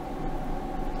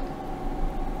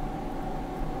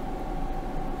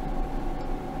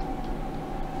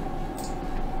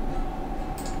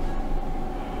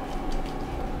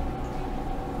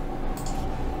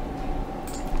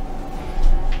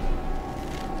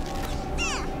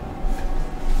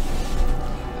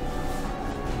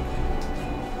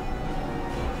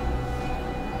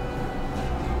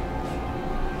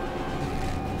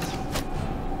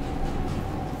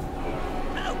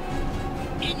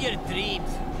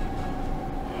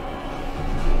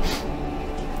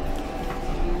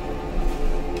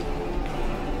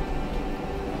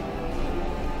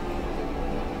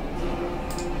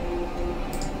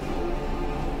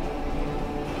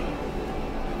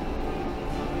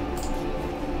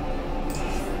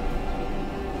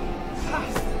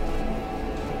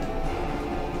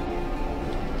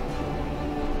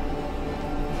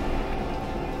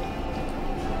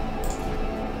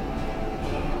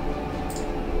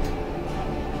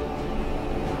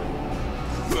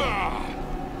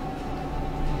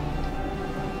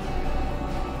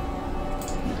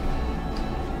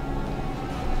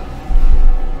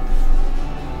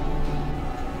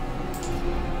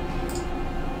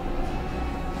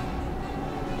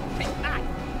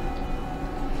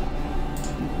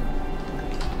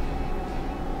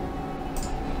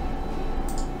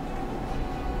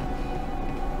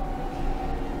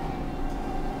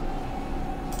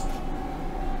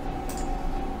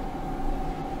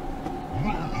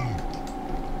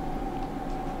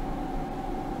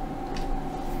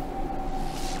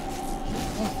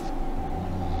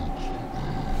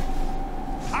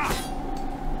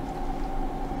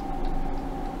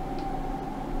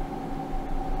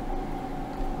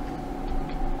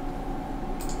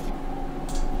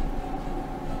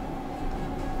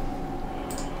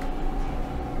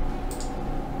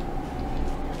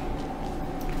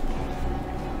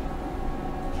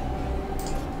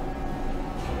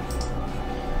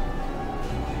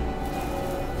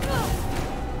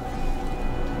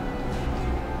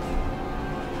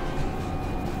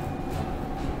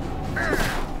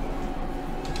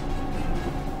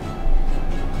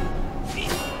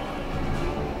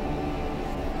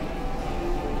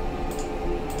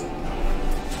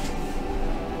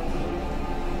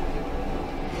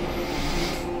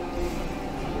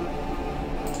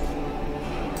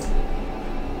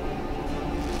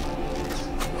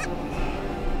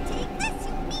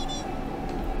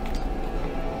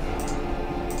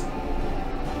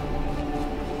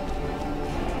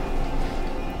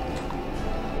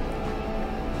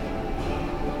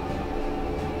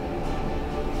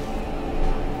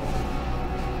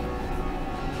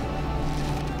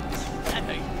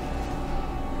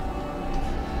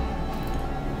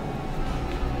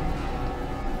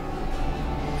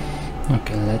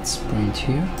 Okay, let's sprint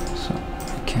here so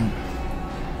I can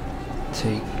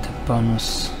take the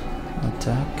bonus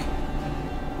attack,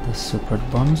 the super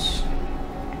bonus.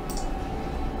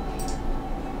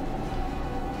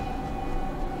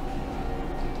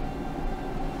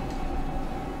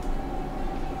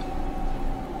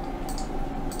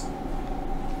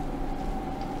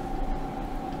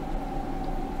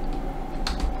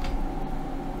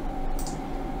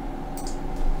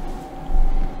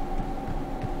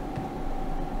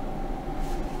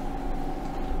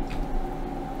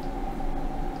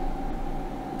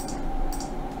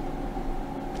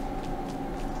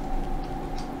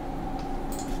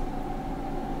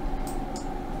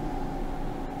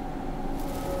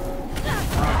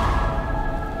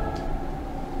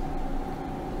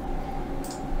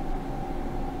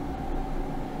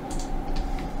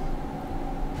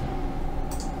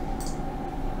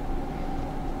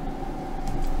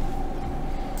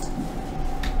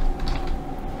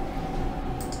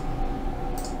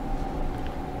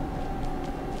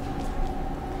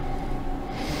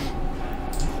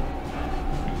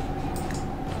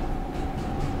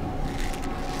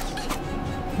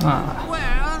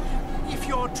 Well, if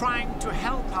you're trying to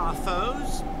help our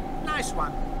foes, nice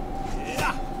one.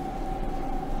 Yeah.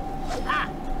 Ah.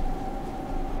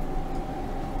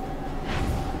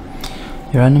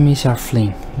 Your enemies are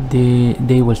fleeing.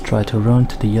 They will try to run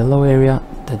to the yellow area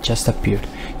that just appeared.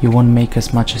 You won't make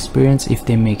as much experience if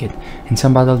they make it. In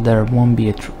some battle there won't be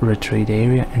a retreat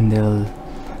area and they'll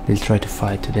try to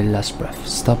fight to their last breath.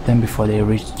 Stop them before they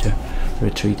reach the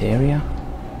retreat area.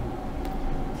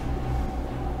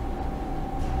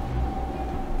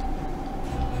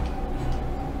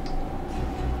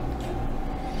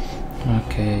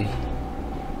 Okay,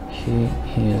 he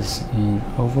is in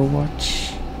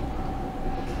Overwatch.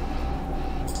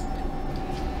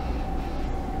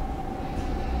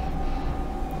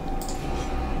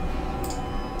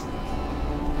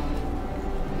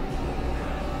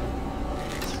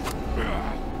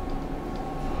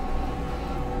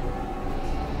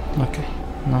 Okay,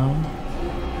 now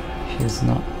he's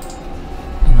not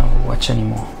in Overwatch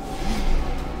anymore.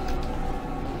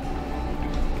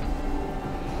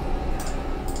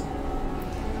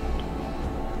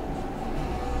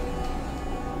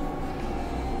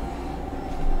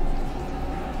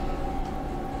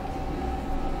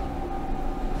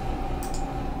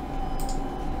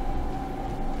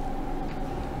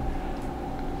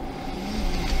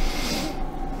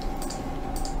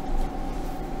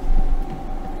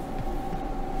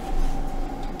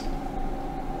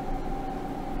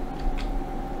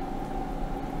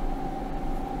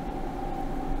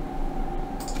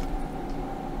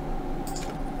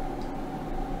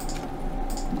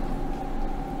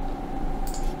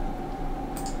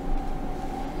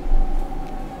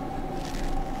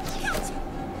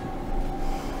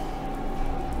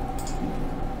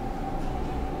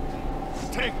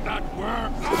 Take that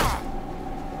word. Ah!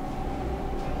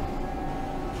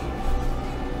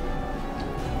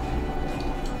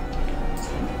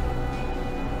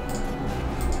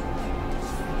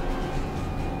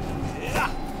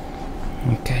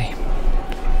 Okay.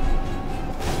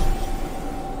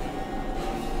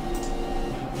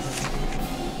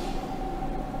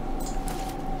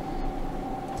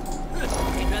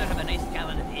 I'd rather have a nice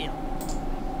gallon of ale.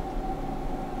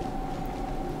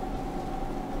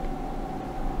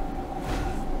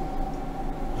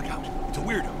 Look out. It's a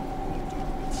weirdo.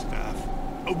 With staff.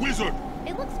 A wizard.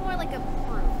 It looks more like a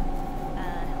broom.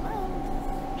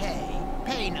 Hello? Hey,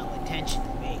 pay no attention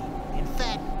to me. In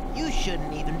fact, you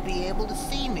shouldn't even be able to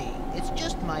see me. It's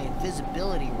just my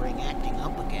invisibility ring acting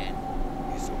up again.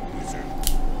 He's a wizard.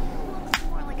 Looks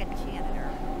more like a janitor.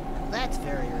 That's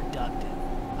very reductive.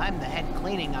 I'm the head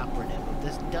cleaning operative of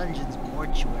this dungeon's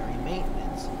mortuary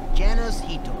maintenance, Janus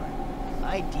Hitor.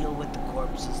 I deal with the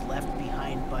corpses left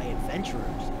behind by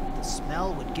adventurers. The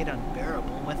smell would get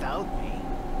unbearable without me.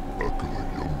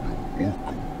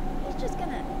 He's just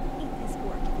gonna eat this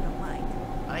fork if you don't mind.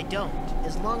 I don't,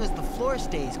 as long as the floor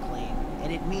stays clean,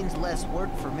 and it means less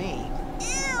work for me.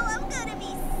 Ew, I'm gonna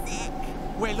be sick.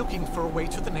 We're looking for a way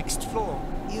to the next floor.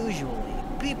 Usually,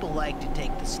 people like to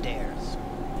take the stairs.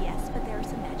 Yes, but there are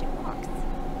some magic locks.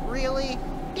 Really?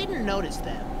 Didn't notice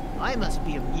them. I must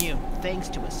be immune, thanks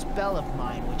to a spell of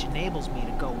mine which enables me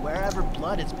to go wherever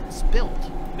blood has been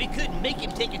spilt. We couldn't make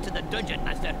him take it to the dungeon,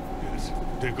 master. Yes.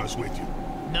 Take us with you.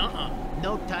 Nuh-uh.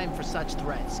 No time for such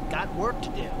threats. Got work to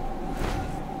do.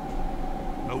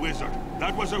 A wizard.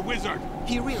 That was a wizard.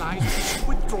 He realized he should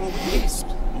withdraw with haste.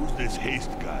 Who's this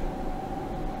haste guy?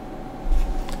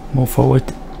 Move forward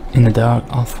in the dark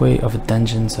pathway of the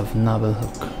Dungeons of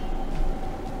Naheulbeuk.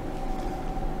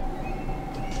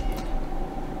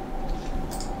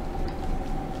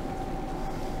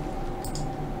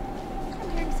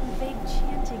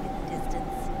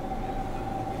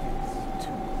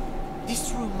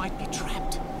 This room might be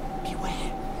trapped.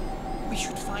 Beware. We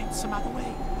should find some other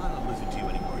way. I don't listen to you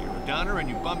anymore. You're a downer and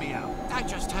you bum me out. I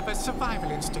just have a survival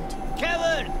instinct.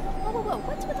 Kevin! Whoa, whoa, whoa,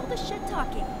 what's with all the shit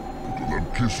talking? To them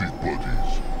kissy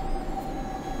buddies.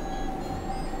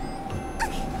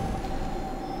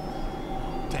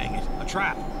 Dang it. A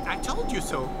trap. I told you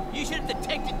so. You should have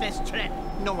detected this trap.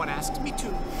 No one asked me to.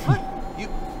 What? You...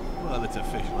 Well, it's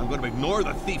official. I'm going to ignore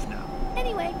the thief now.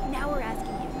 Anyway, now we're asking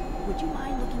you. Would you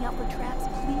mind looking out for traps,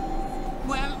 please?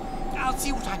 Well, I'll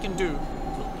see what I can do.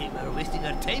 Okay, we're wasting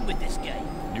our time with this guy.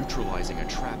 Neutralizing a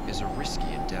trap is a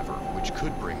risky endeavor, which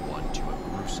could bring one to a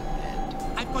gruesome end.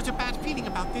 I've got a bad feeling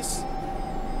about this.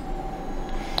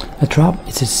 A trap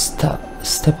is a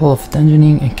staple of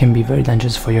dungeoning and can be very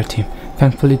dangerous for your team.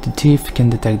 Thankfully, the thief can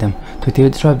detect them. To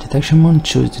activate the trap detection mode,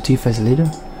 choose the thief as a leader.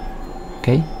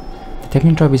 Okay.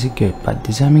 Detecting trap is good, but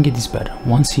disarming it is better.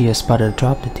 Once he has spotted a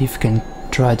trap, the thief can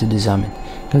try to disarm it.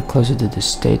 Get closer to the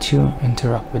statue and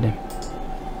interact with him.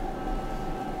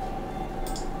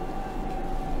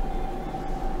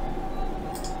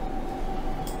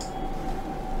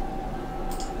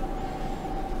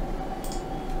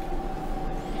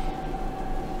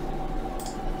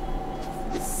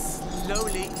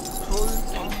 Slowly pull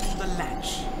on the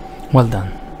latch. Well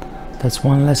done. That's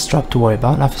one less trap to worry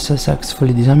about. After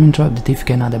successfully disarming trap, the thief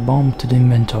can add a bomb to the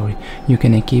inventory. You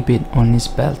can equip it on his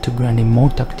belt to grant him more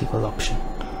tactical option.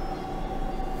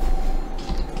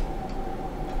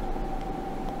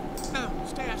 No,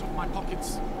 stay out of my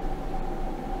pockets.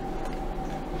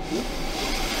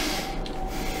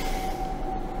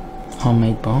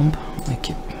 Homemade bomb.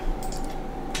 Equip.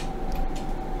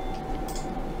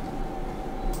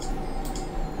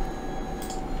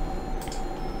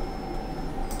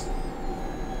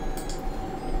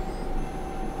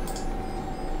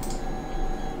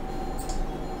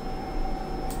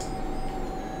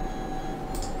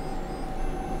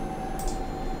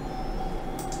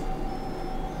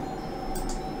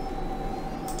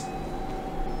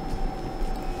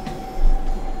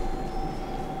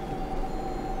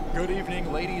 Good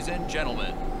evening, ladies and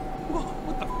gentlemen. Whoa,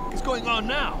 what the f is going on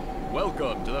now?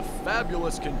 Welcome to the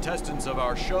fabulous contestants of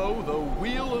our show, The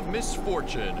Wheel of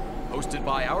Misfortune, hosted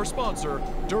by our sponsor,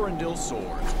 Durandil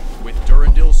Swords. With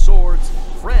Durandil Swords,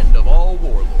 friend of all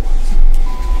warlords.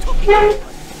 Yeah,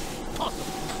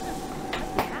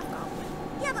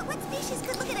 but what species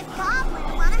could look at a goblin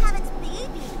and want to have its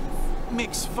babies?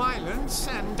 Mix violence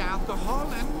and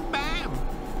alcohol and bam!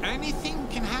 Anything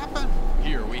can happen.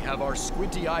 Here we have our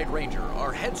squinty-eyed ranger,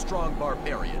 our headstrong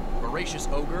barbarian, voracious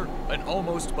ogre, an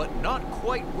almost but not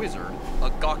quite wizard,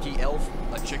 a gawky elf,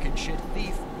 a chicken shit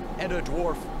thief, and a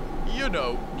dwarf. You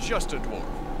know, just a dwarf.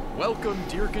 Welcome,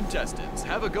 dear contestants.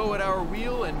 Have a go at our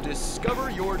wheel and discover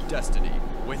your destiny.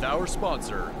 With our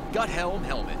sponsor, Guthelm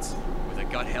Helmets. With a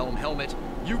Guthelm helmet,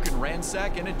 you can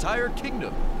ransack an entire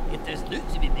kingdom. If there's loot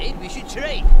to be made, we should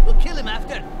trade. We'll kill him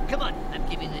after. Come on, I'm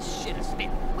giving this shit a spin.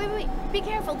 Wait, be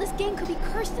careful. This game could be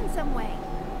cursed in some way.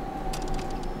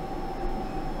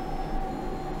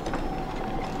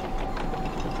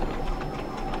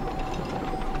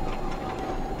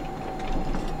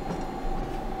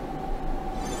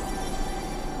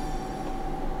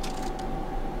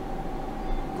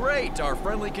 Great! Our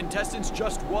friendly contestants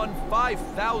just won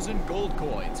 5,000 gold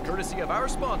coins, courtesy of our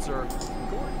sponsor,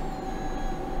 Gordon.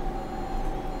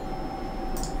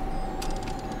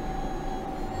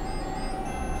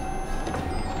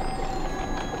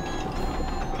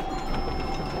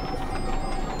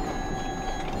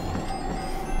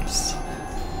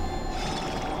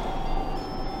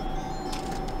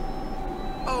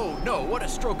 Oh no, what a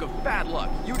stroke of bad luck.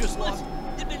 You just lost.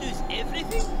 Did we lose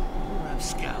everything? Poor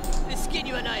scum. Let's skin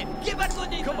you and I. Give it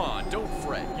good. Come on, don't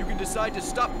fret. You can decide to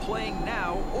stop playing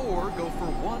now or go for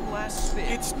one last spin.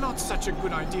 It's not such a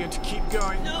good idea to keep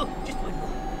going. No, just one more.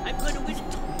 I'm gonna win.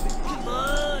 Come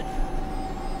on.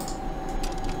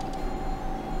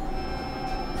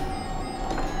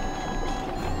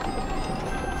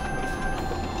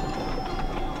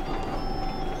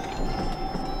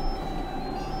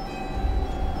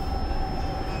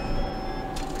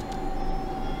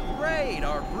 Great!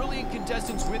 Our brilliant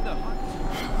contestants win the hunt.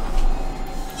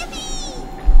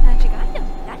 Yippee! Magic item.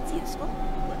 That's useful.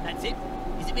 Well, that's it.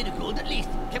 Is it made of gold at least?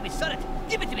 Can we sell it?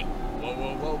 Give it to me. Whoa,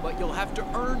 whoa, whoa, but you'll have to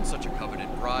earn such a coveted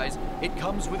prize. It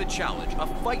comes with a challenge, a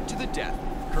fight to the death,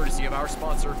 courtesy of our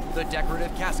sponsor, the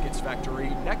Decorative Caskets Factory,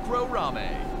 Necro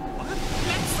Rame.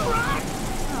 Let's rock!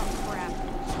 Oh,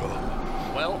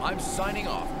 crap. Well, I'm signing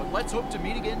off, but let's hope to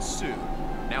meet again soon.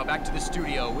 Now back to the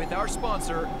studio with our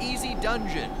sponsor, Easy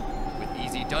Dungeon. With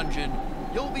Easy Dungeon,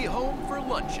 you'll be home for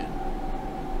luncheon.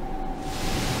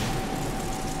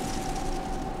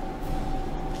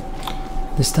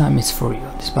 This time it's for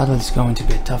real. This battle is going to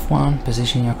be a tough one.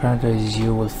 Position your character as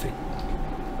you will fit.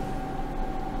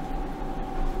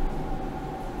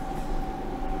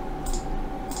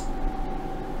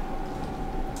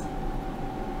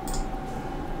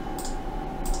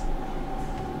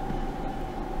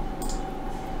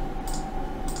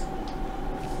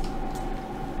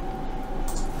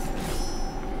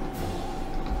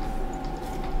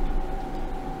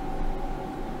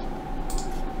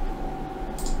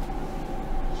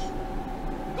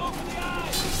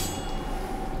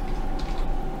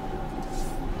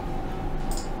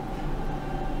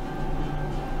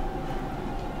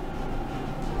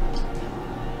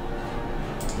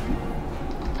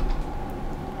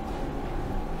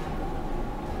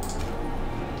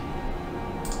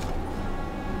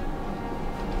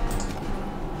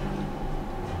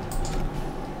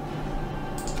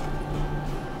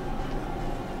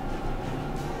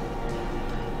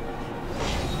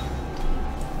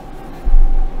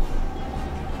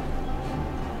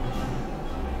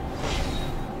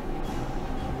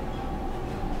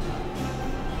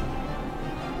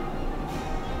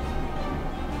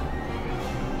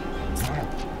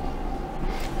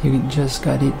 You just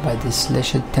got hit by this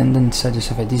slashed tendon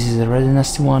status effect. This is a really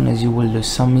nasty one, as you will lose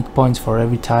some hit points for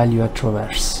every tile you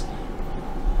traverse.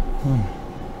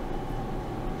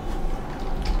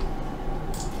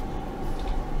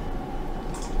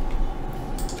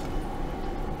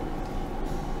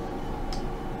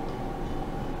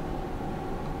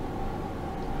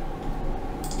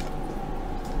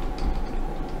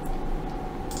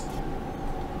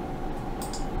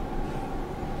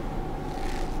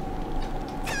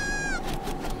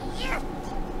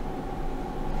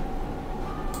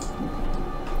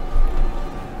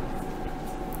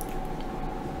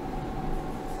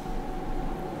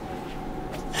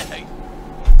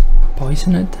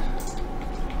 Poison it.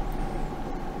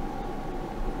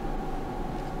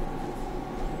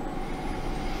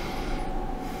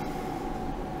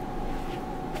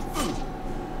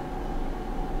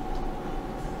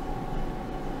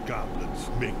 Goblins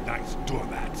make nice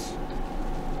doormats.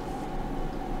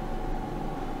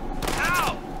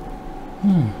 Ow!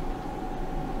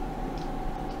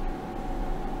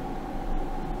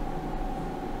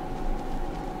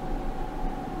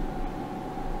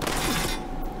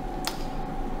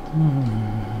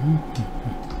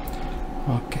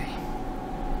 Okay,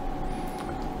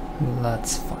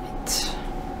 let's fight.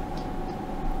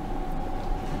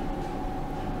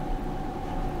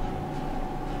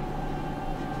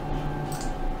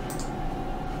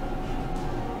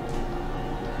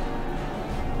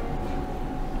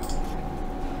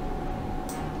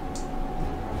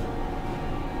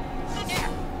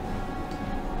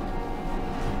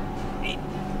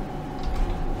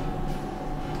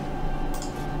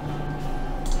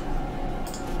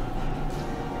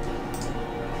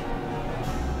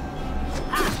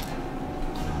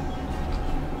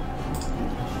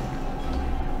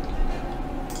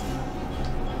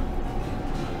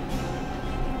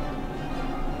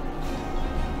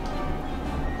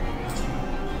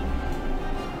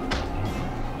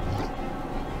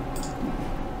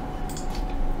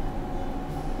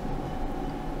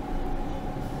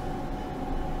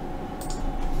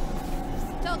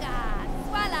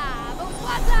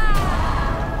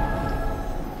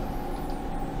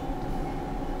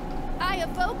 I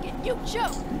evoke it, you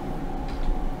choke!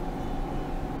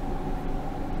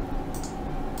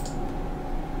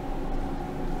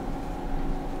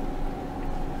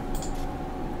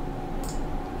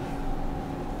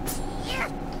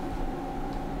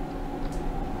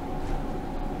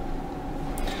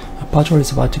 A patrol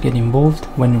is about to get involved.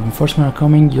 When reinforcements are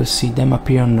coming, you'll see them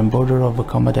appear on the border of the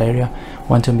combat area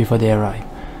one turn before they arrive.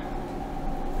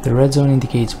 The red zone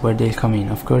indicates where they'll come in.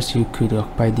 Of course, you could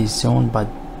occupy this zone, but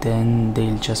then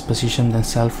they'll just position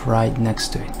themselves right next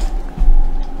to it.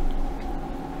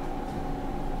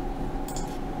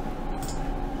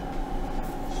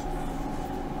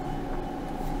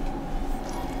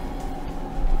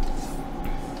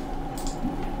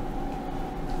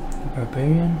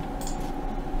 Barbarian.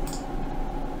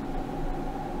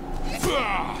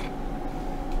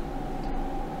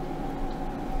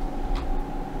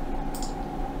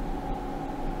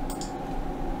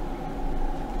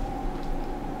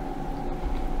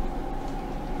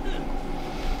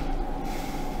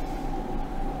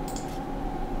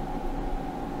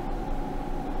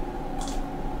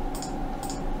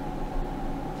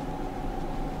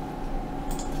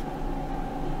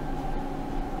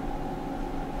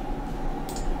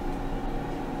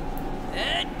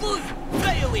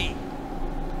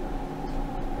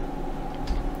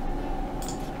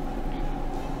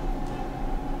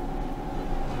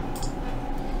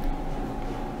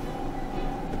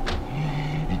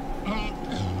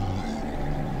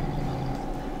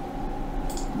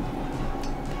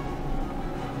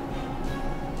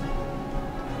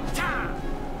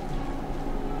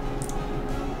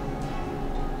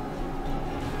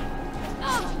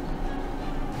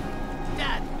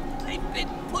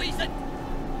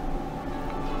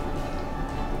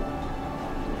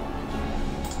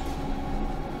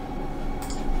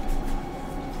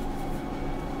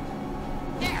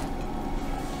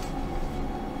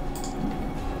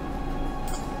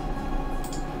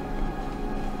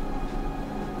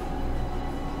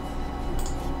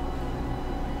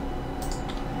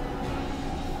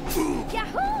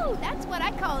 Yahoo! That's what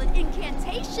I call an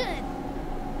incantation.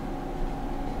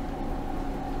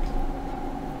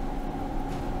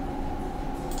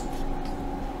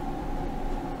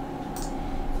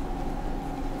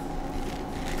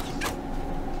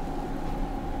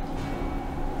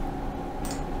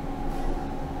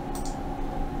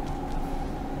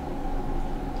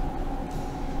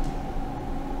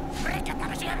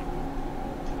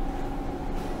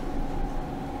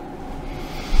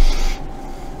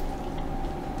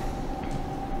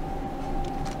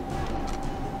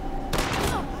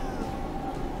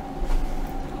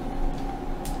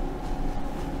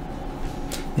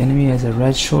 The enemy has a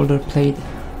red shoulder plate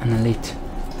and elite.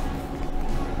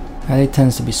 Elite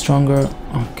tends to be stronger.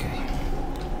 Okay.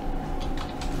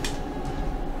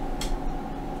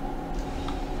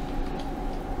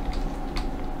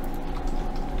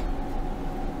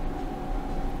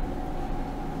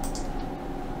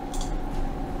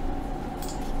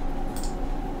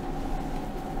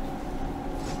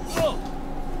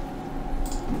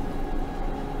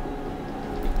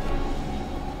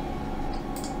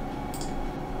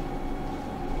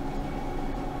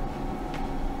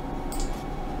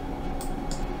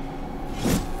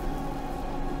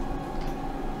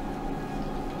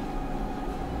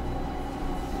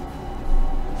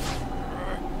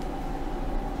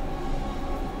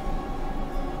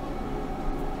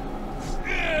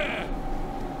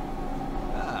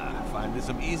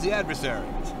 Some easy adversaries.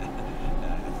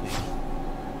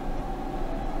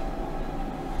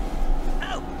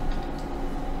 Ow!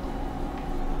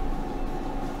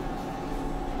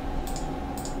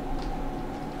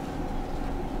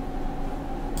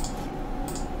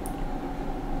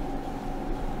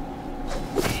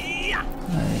 Yeah.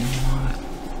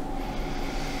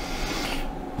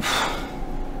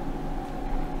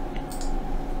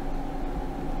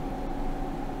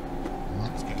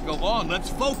 Let's get go on. Let's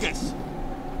focus.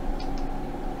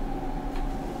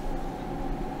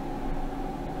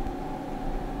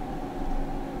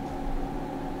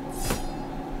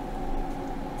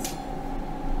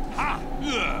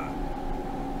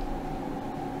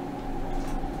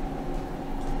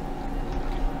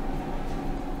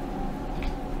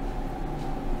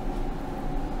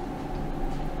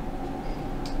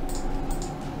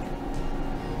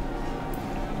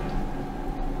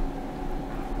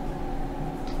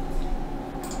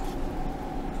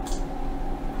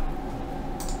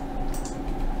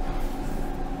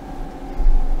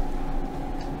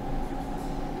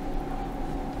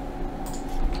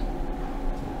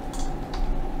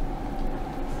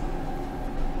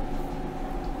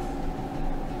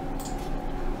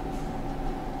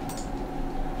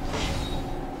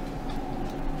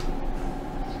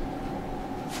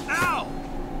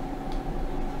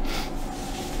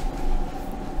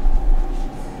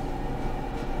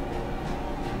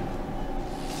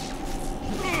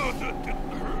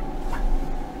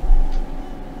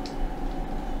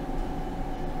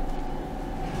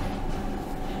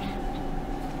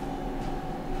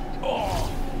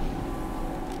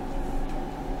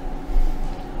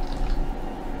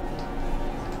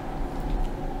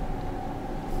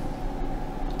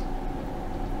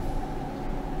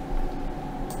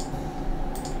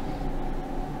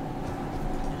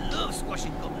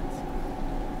 Squashing goblins.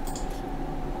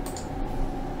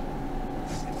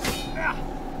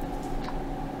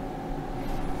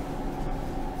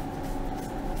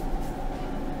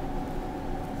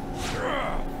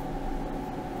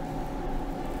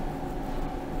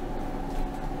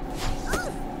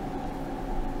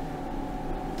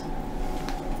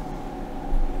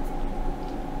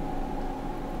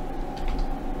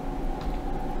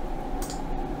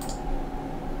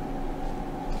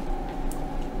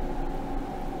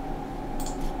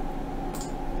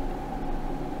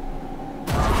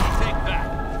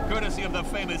 Of the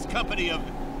famous company of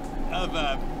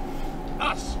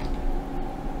us.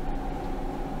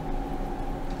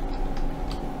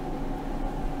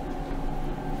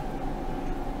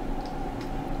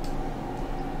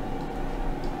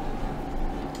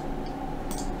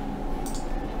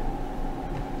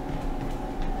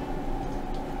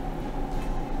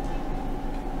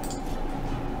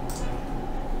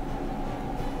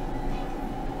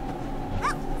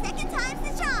 Well, second time's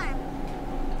the charm.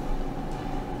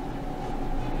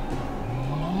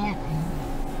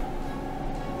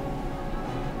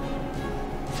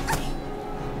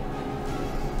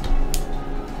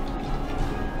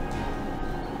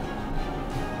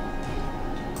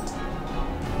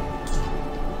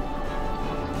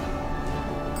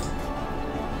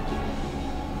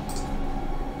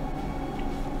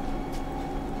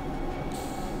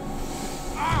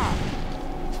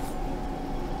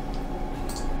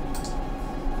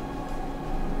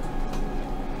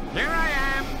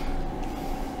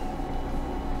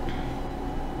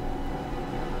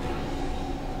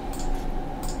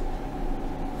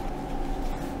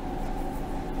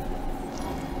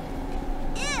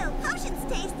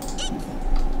 potions taste icky.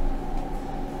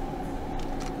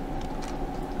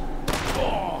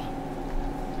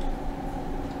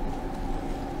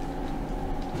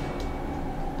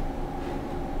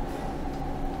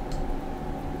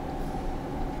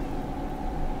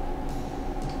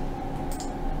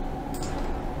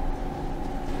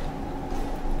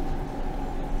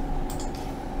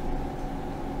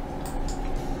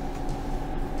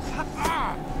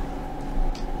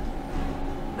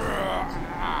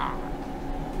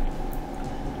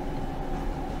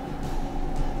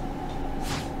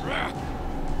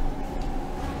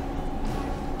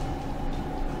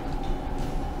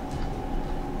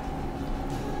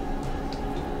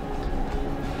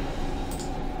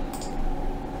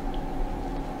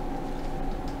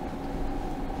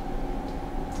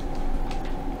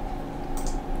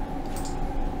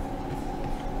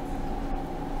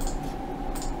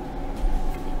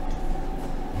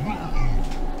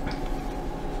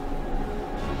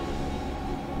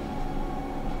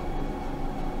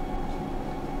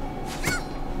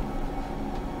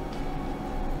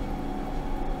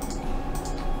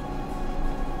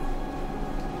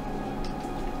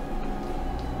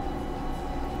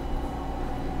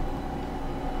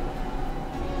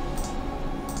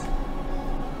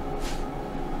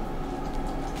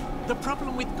 The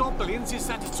problem with goblins is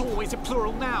that it's always a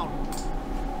plural noun.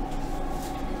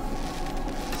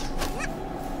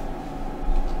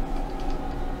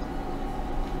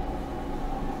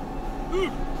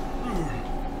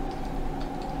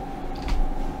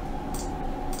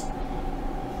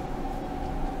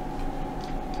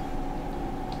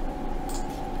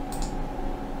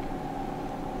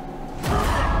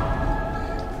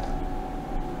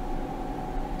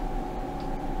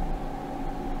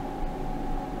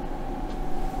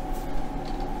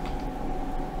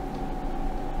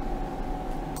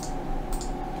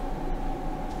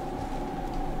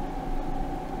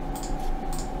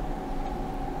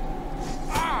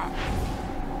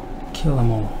 Kill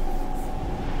them all.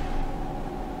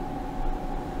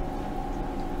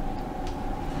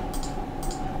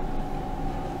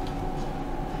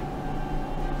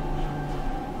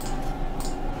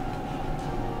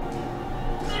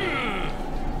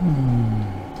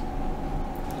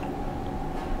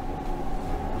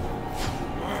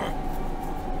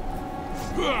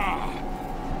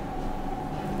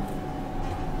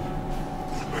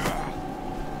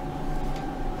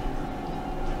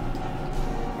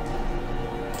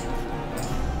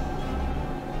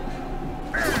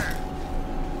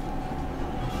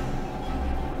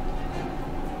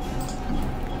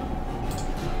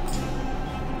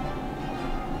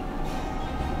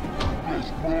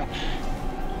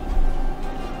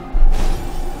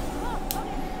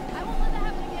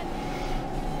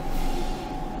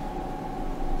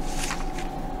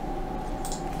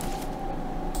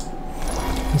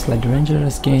 It's like the ranger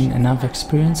has gained enough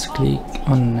experience. Click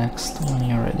on next when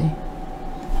you're ready.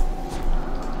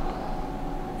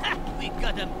 Ha! We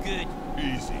got him good.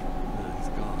 Easy. He's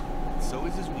gone. So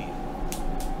is his wheel.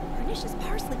 Pernicious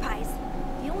parsley pies.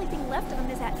 The only thing left of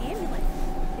them is that amulet.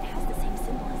 It has the same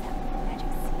symbol as that magic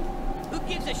seal. Who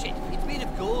gives a shit? It's made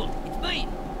of gold. It's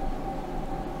mine.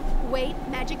 Wait,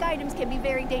 magic items can be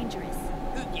very dangerous.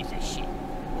 Who gives a shit?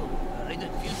 Oh, I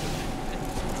don't feel so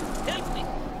good. Help me!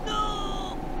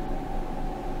 No!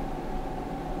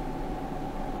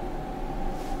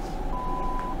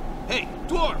 Hey,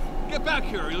 Dwarf! Get back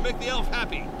here or you'll make the elf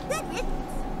happy. Good riddance.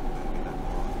 Get that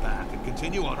moron back and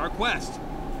continue on our quest.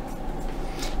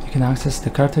 You can access the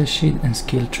character sheet and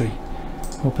skill tree.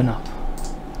 Open up.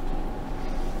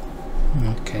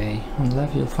 Okay, on the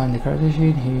left you'll find the character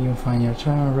sheet. Here you'll find your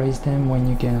turn and raise them when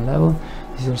you gain a level.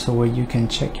 This is also where you can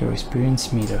check your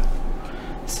experience meter.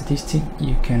 Statistic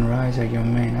you can raise are your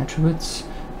main attributes.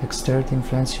 Dexterity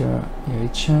influence your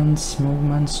chance,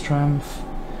 movement, strength.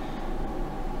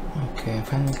 Okay, and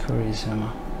finally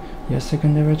charisma. Your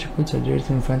secondary attributes are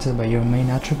directly influenced by your main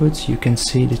attributes. You can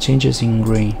see the changes in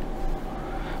green.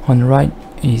 On the right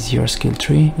is your skill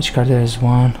tree. Each character has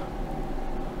one.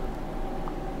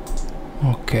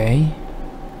 Okay.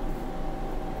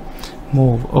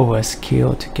 Move over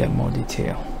skill to get more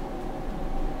detail.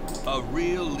 A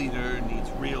real leader needs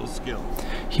real skill.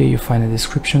 Here you find a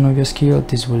description of your skill.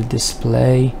 This will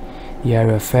display the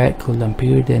area effect, cooldown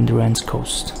period, and endurance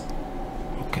cost.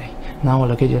 Okay. Now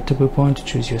allocate your attribute point to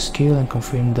choose your skill and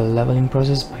confirm the leveling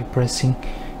process by pressing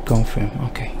confirm.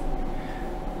 Okay.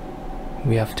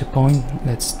 We have 2 points.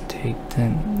 Let's take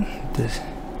this.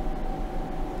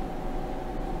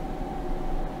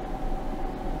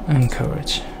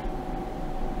 Encourage.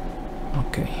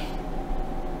 Okay.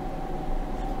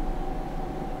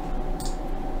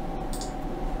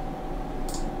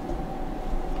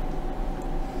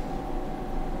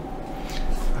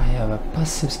 have a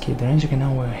passive skill. The ranger can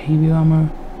now wear heavy armor.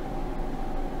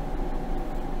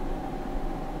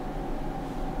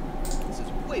 This is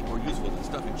way more useful than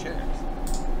stuffing chairs.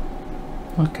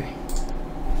 Okay.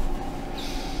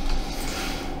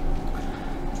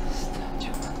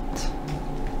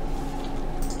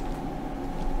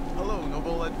 Hello,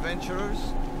 noble adventurers.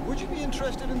 Would you be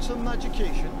interested in some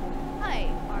magication? Hi,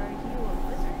 are you a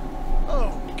wizard?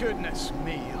 Oh, goodness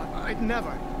me. I'd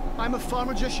never. I'm a far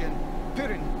magician.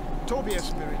 Pirin.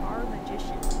 Tobias Pirin. Are a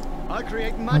magician? I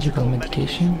create Magical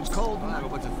medication? medications called...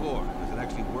 What's it for? Does it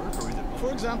actually work, or is it...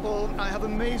 For example, I have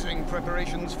amazing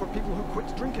preparations for people who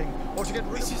quit drinking, or to get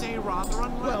rid This of... is a rather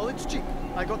unlikely... Well, it's cheap.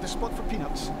 I got this spot for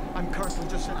peanuts. I'm currently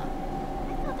just saying... I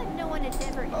thought that no one had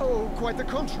ever... Oh, quite the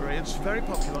contrary. It's very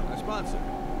popular. Our sponsor.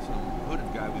 Some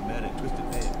hooded guy we met at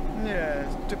Twisted Pail. Yeah,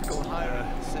 typical hire.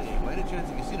 Say, by any chance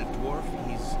have you seen a dwarf?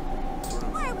 He's sort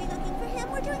of... Why are we looking for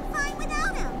him? We're doing fine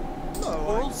without him.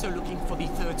 No, Also looking for the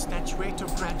third statuette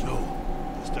of Graduate. No,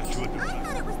 the statuette of I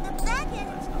thought it was the back-end.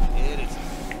 That's not it, it's...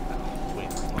 Oh,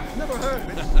 wait, I never heard of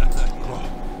it.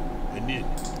 and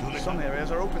then Some areas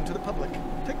are open to the public.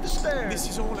 Take the stairs. This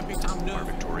is all a bit unnerving.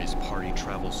 Victoria's party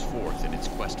travels forth in its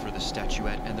quest for the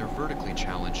statuette and their vertically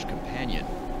challenged companion,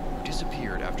 who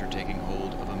disappeared after taking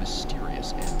hold of a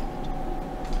mysterious amulet.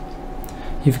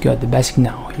 You've got the basic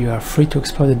now. You are free to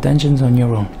explore the dungeons on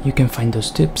your own. You can find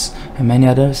those tips and many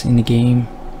others in the game.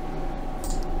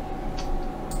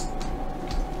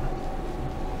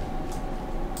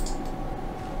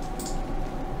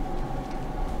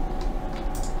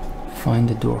 Find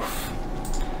the dwarf.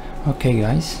 Okay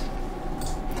guys,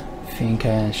 I think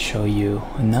I show you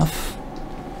enough.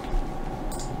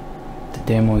 The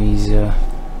demo is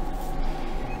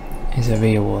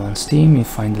available on Steam. You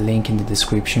find the link in the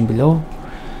description below.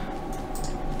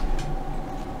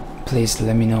 Please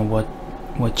let me know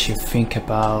what you think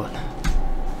about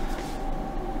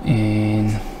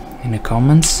in the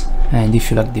comments, and if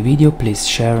you like the video, please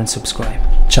share and subscribe.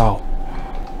 Ciao.